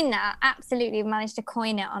managed to coin that. Absolutely managed to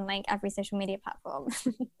coin it on like every social media platform.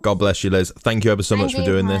 God bless you, Liz. Thank you ever so much for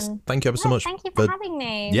doing this. Thank you ever so much. Thank you for having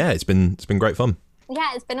me. Yeah, it's been great fun. Yeah,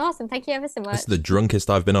 it's been awesome. Thank you ever so much. This is the drunkest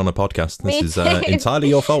I've been on a podcast. This is entirely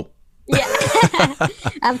your fault. Yeah,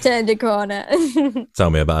 I've turned a corner. Tell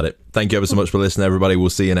me about it. Thank you ever so much for listening, everybody. We'll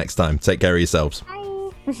see you next time. Take care of yourselves. Bye.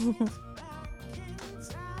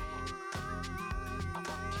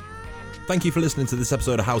 Thank you for listening to this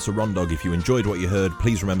episode of House of Rondog. If you enjoyed what you heard,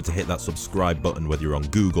 please remember to hit that subscribe button, whether you're on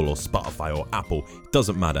Google or Spotify or Apple. It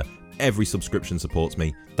doesn't matter. Every subscription supports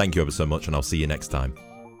me. Thank you ever so much, and I'll see you next time.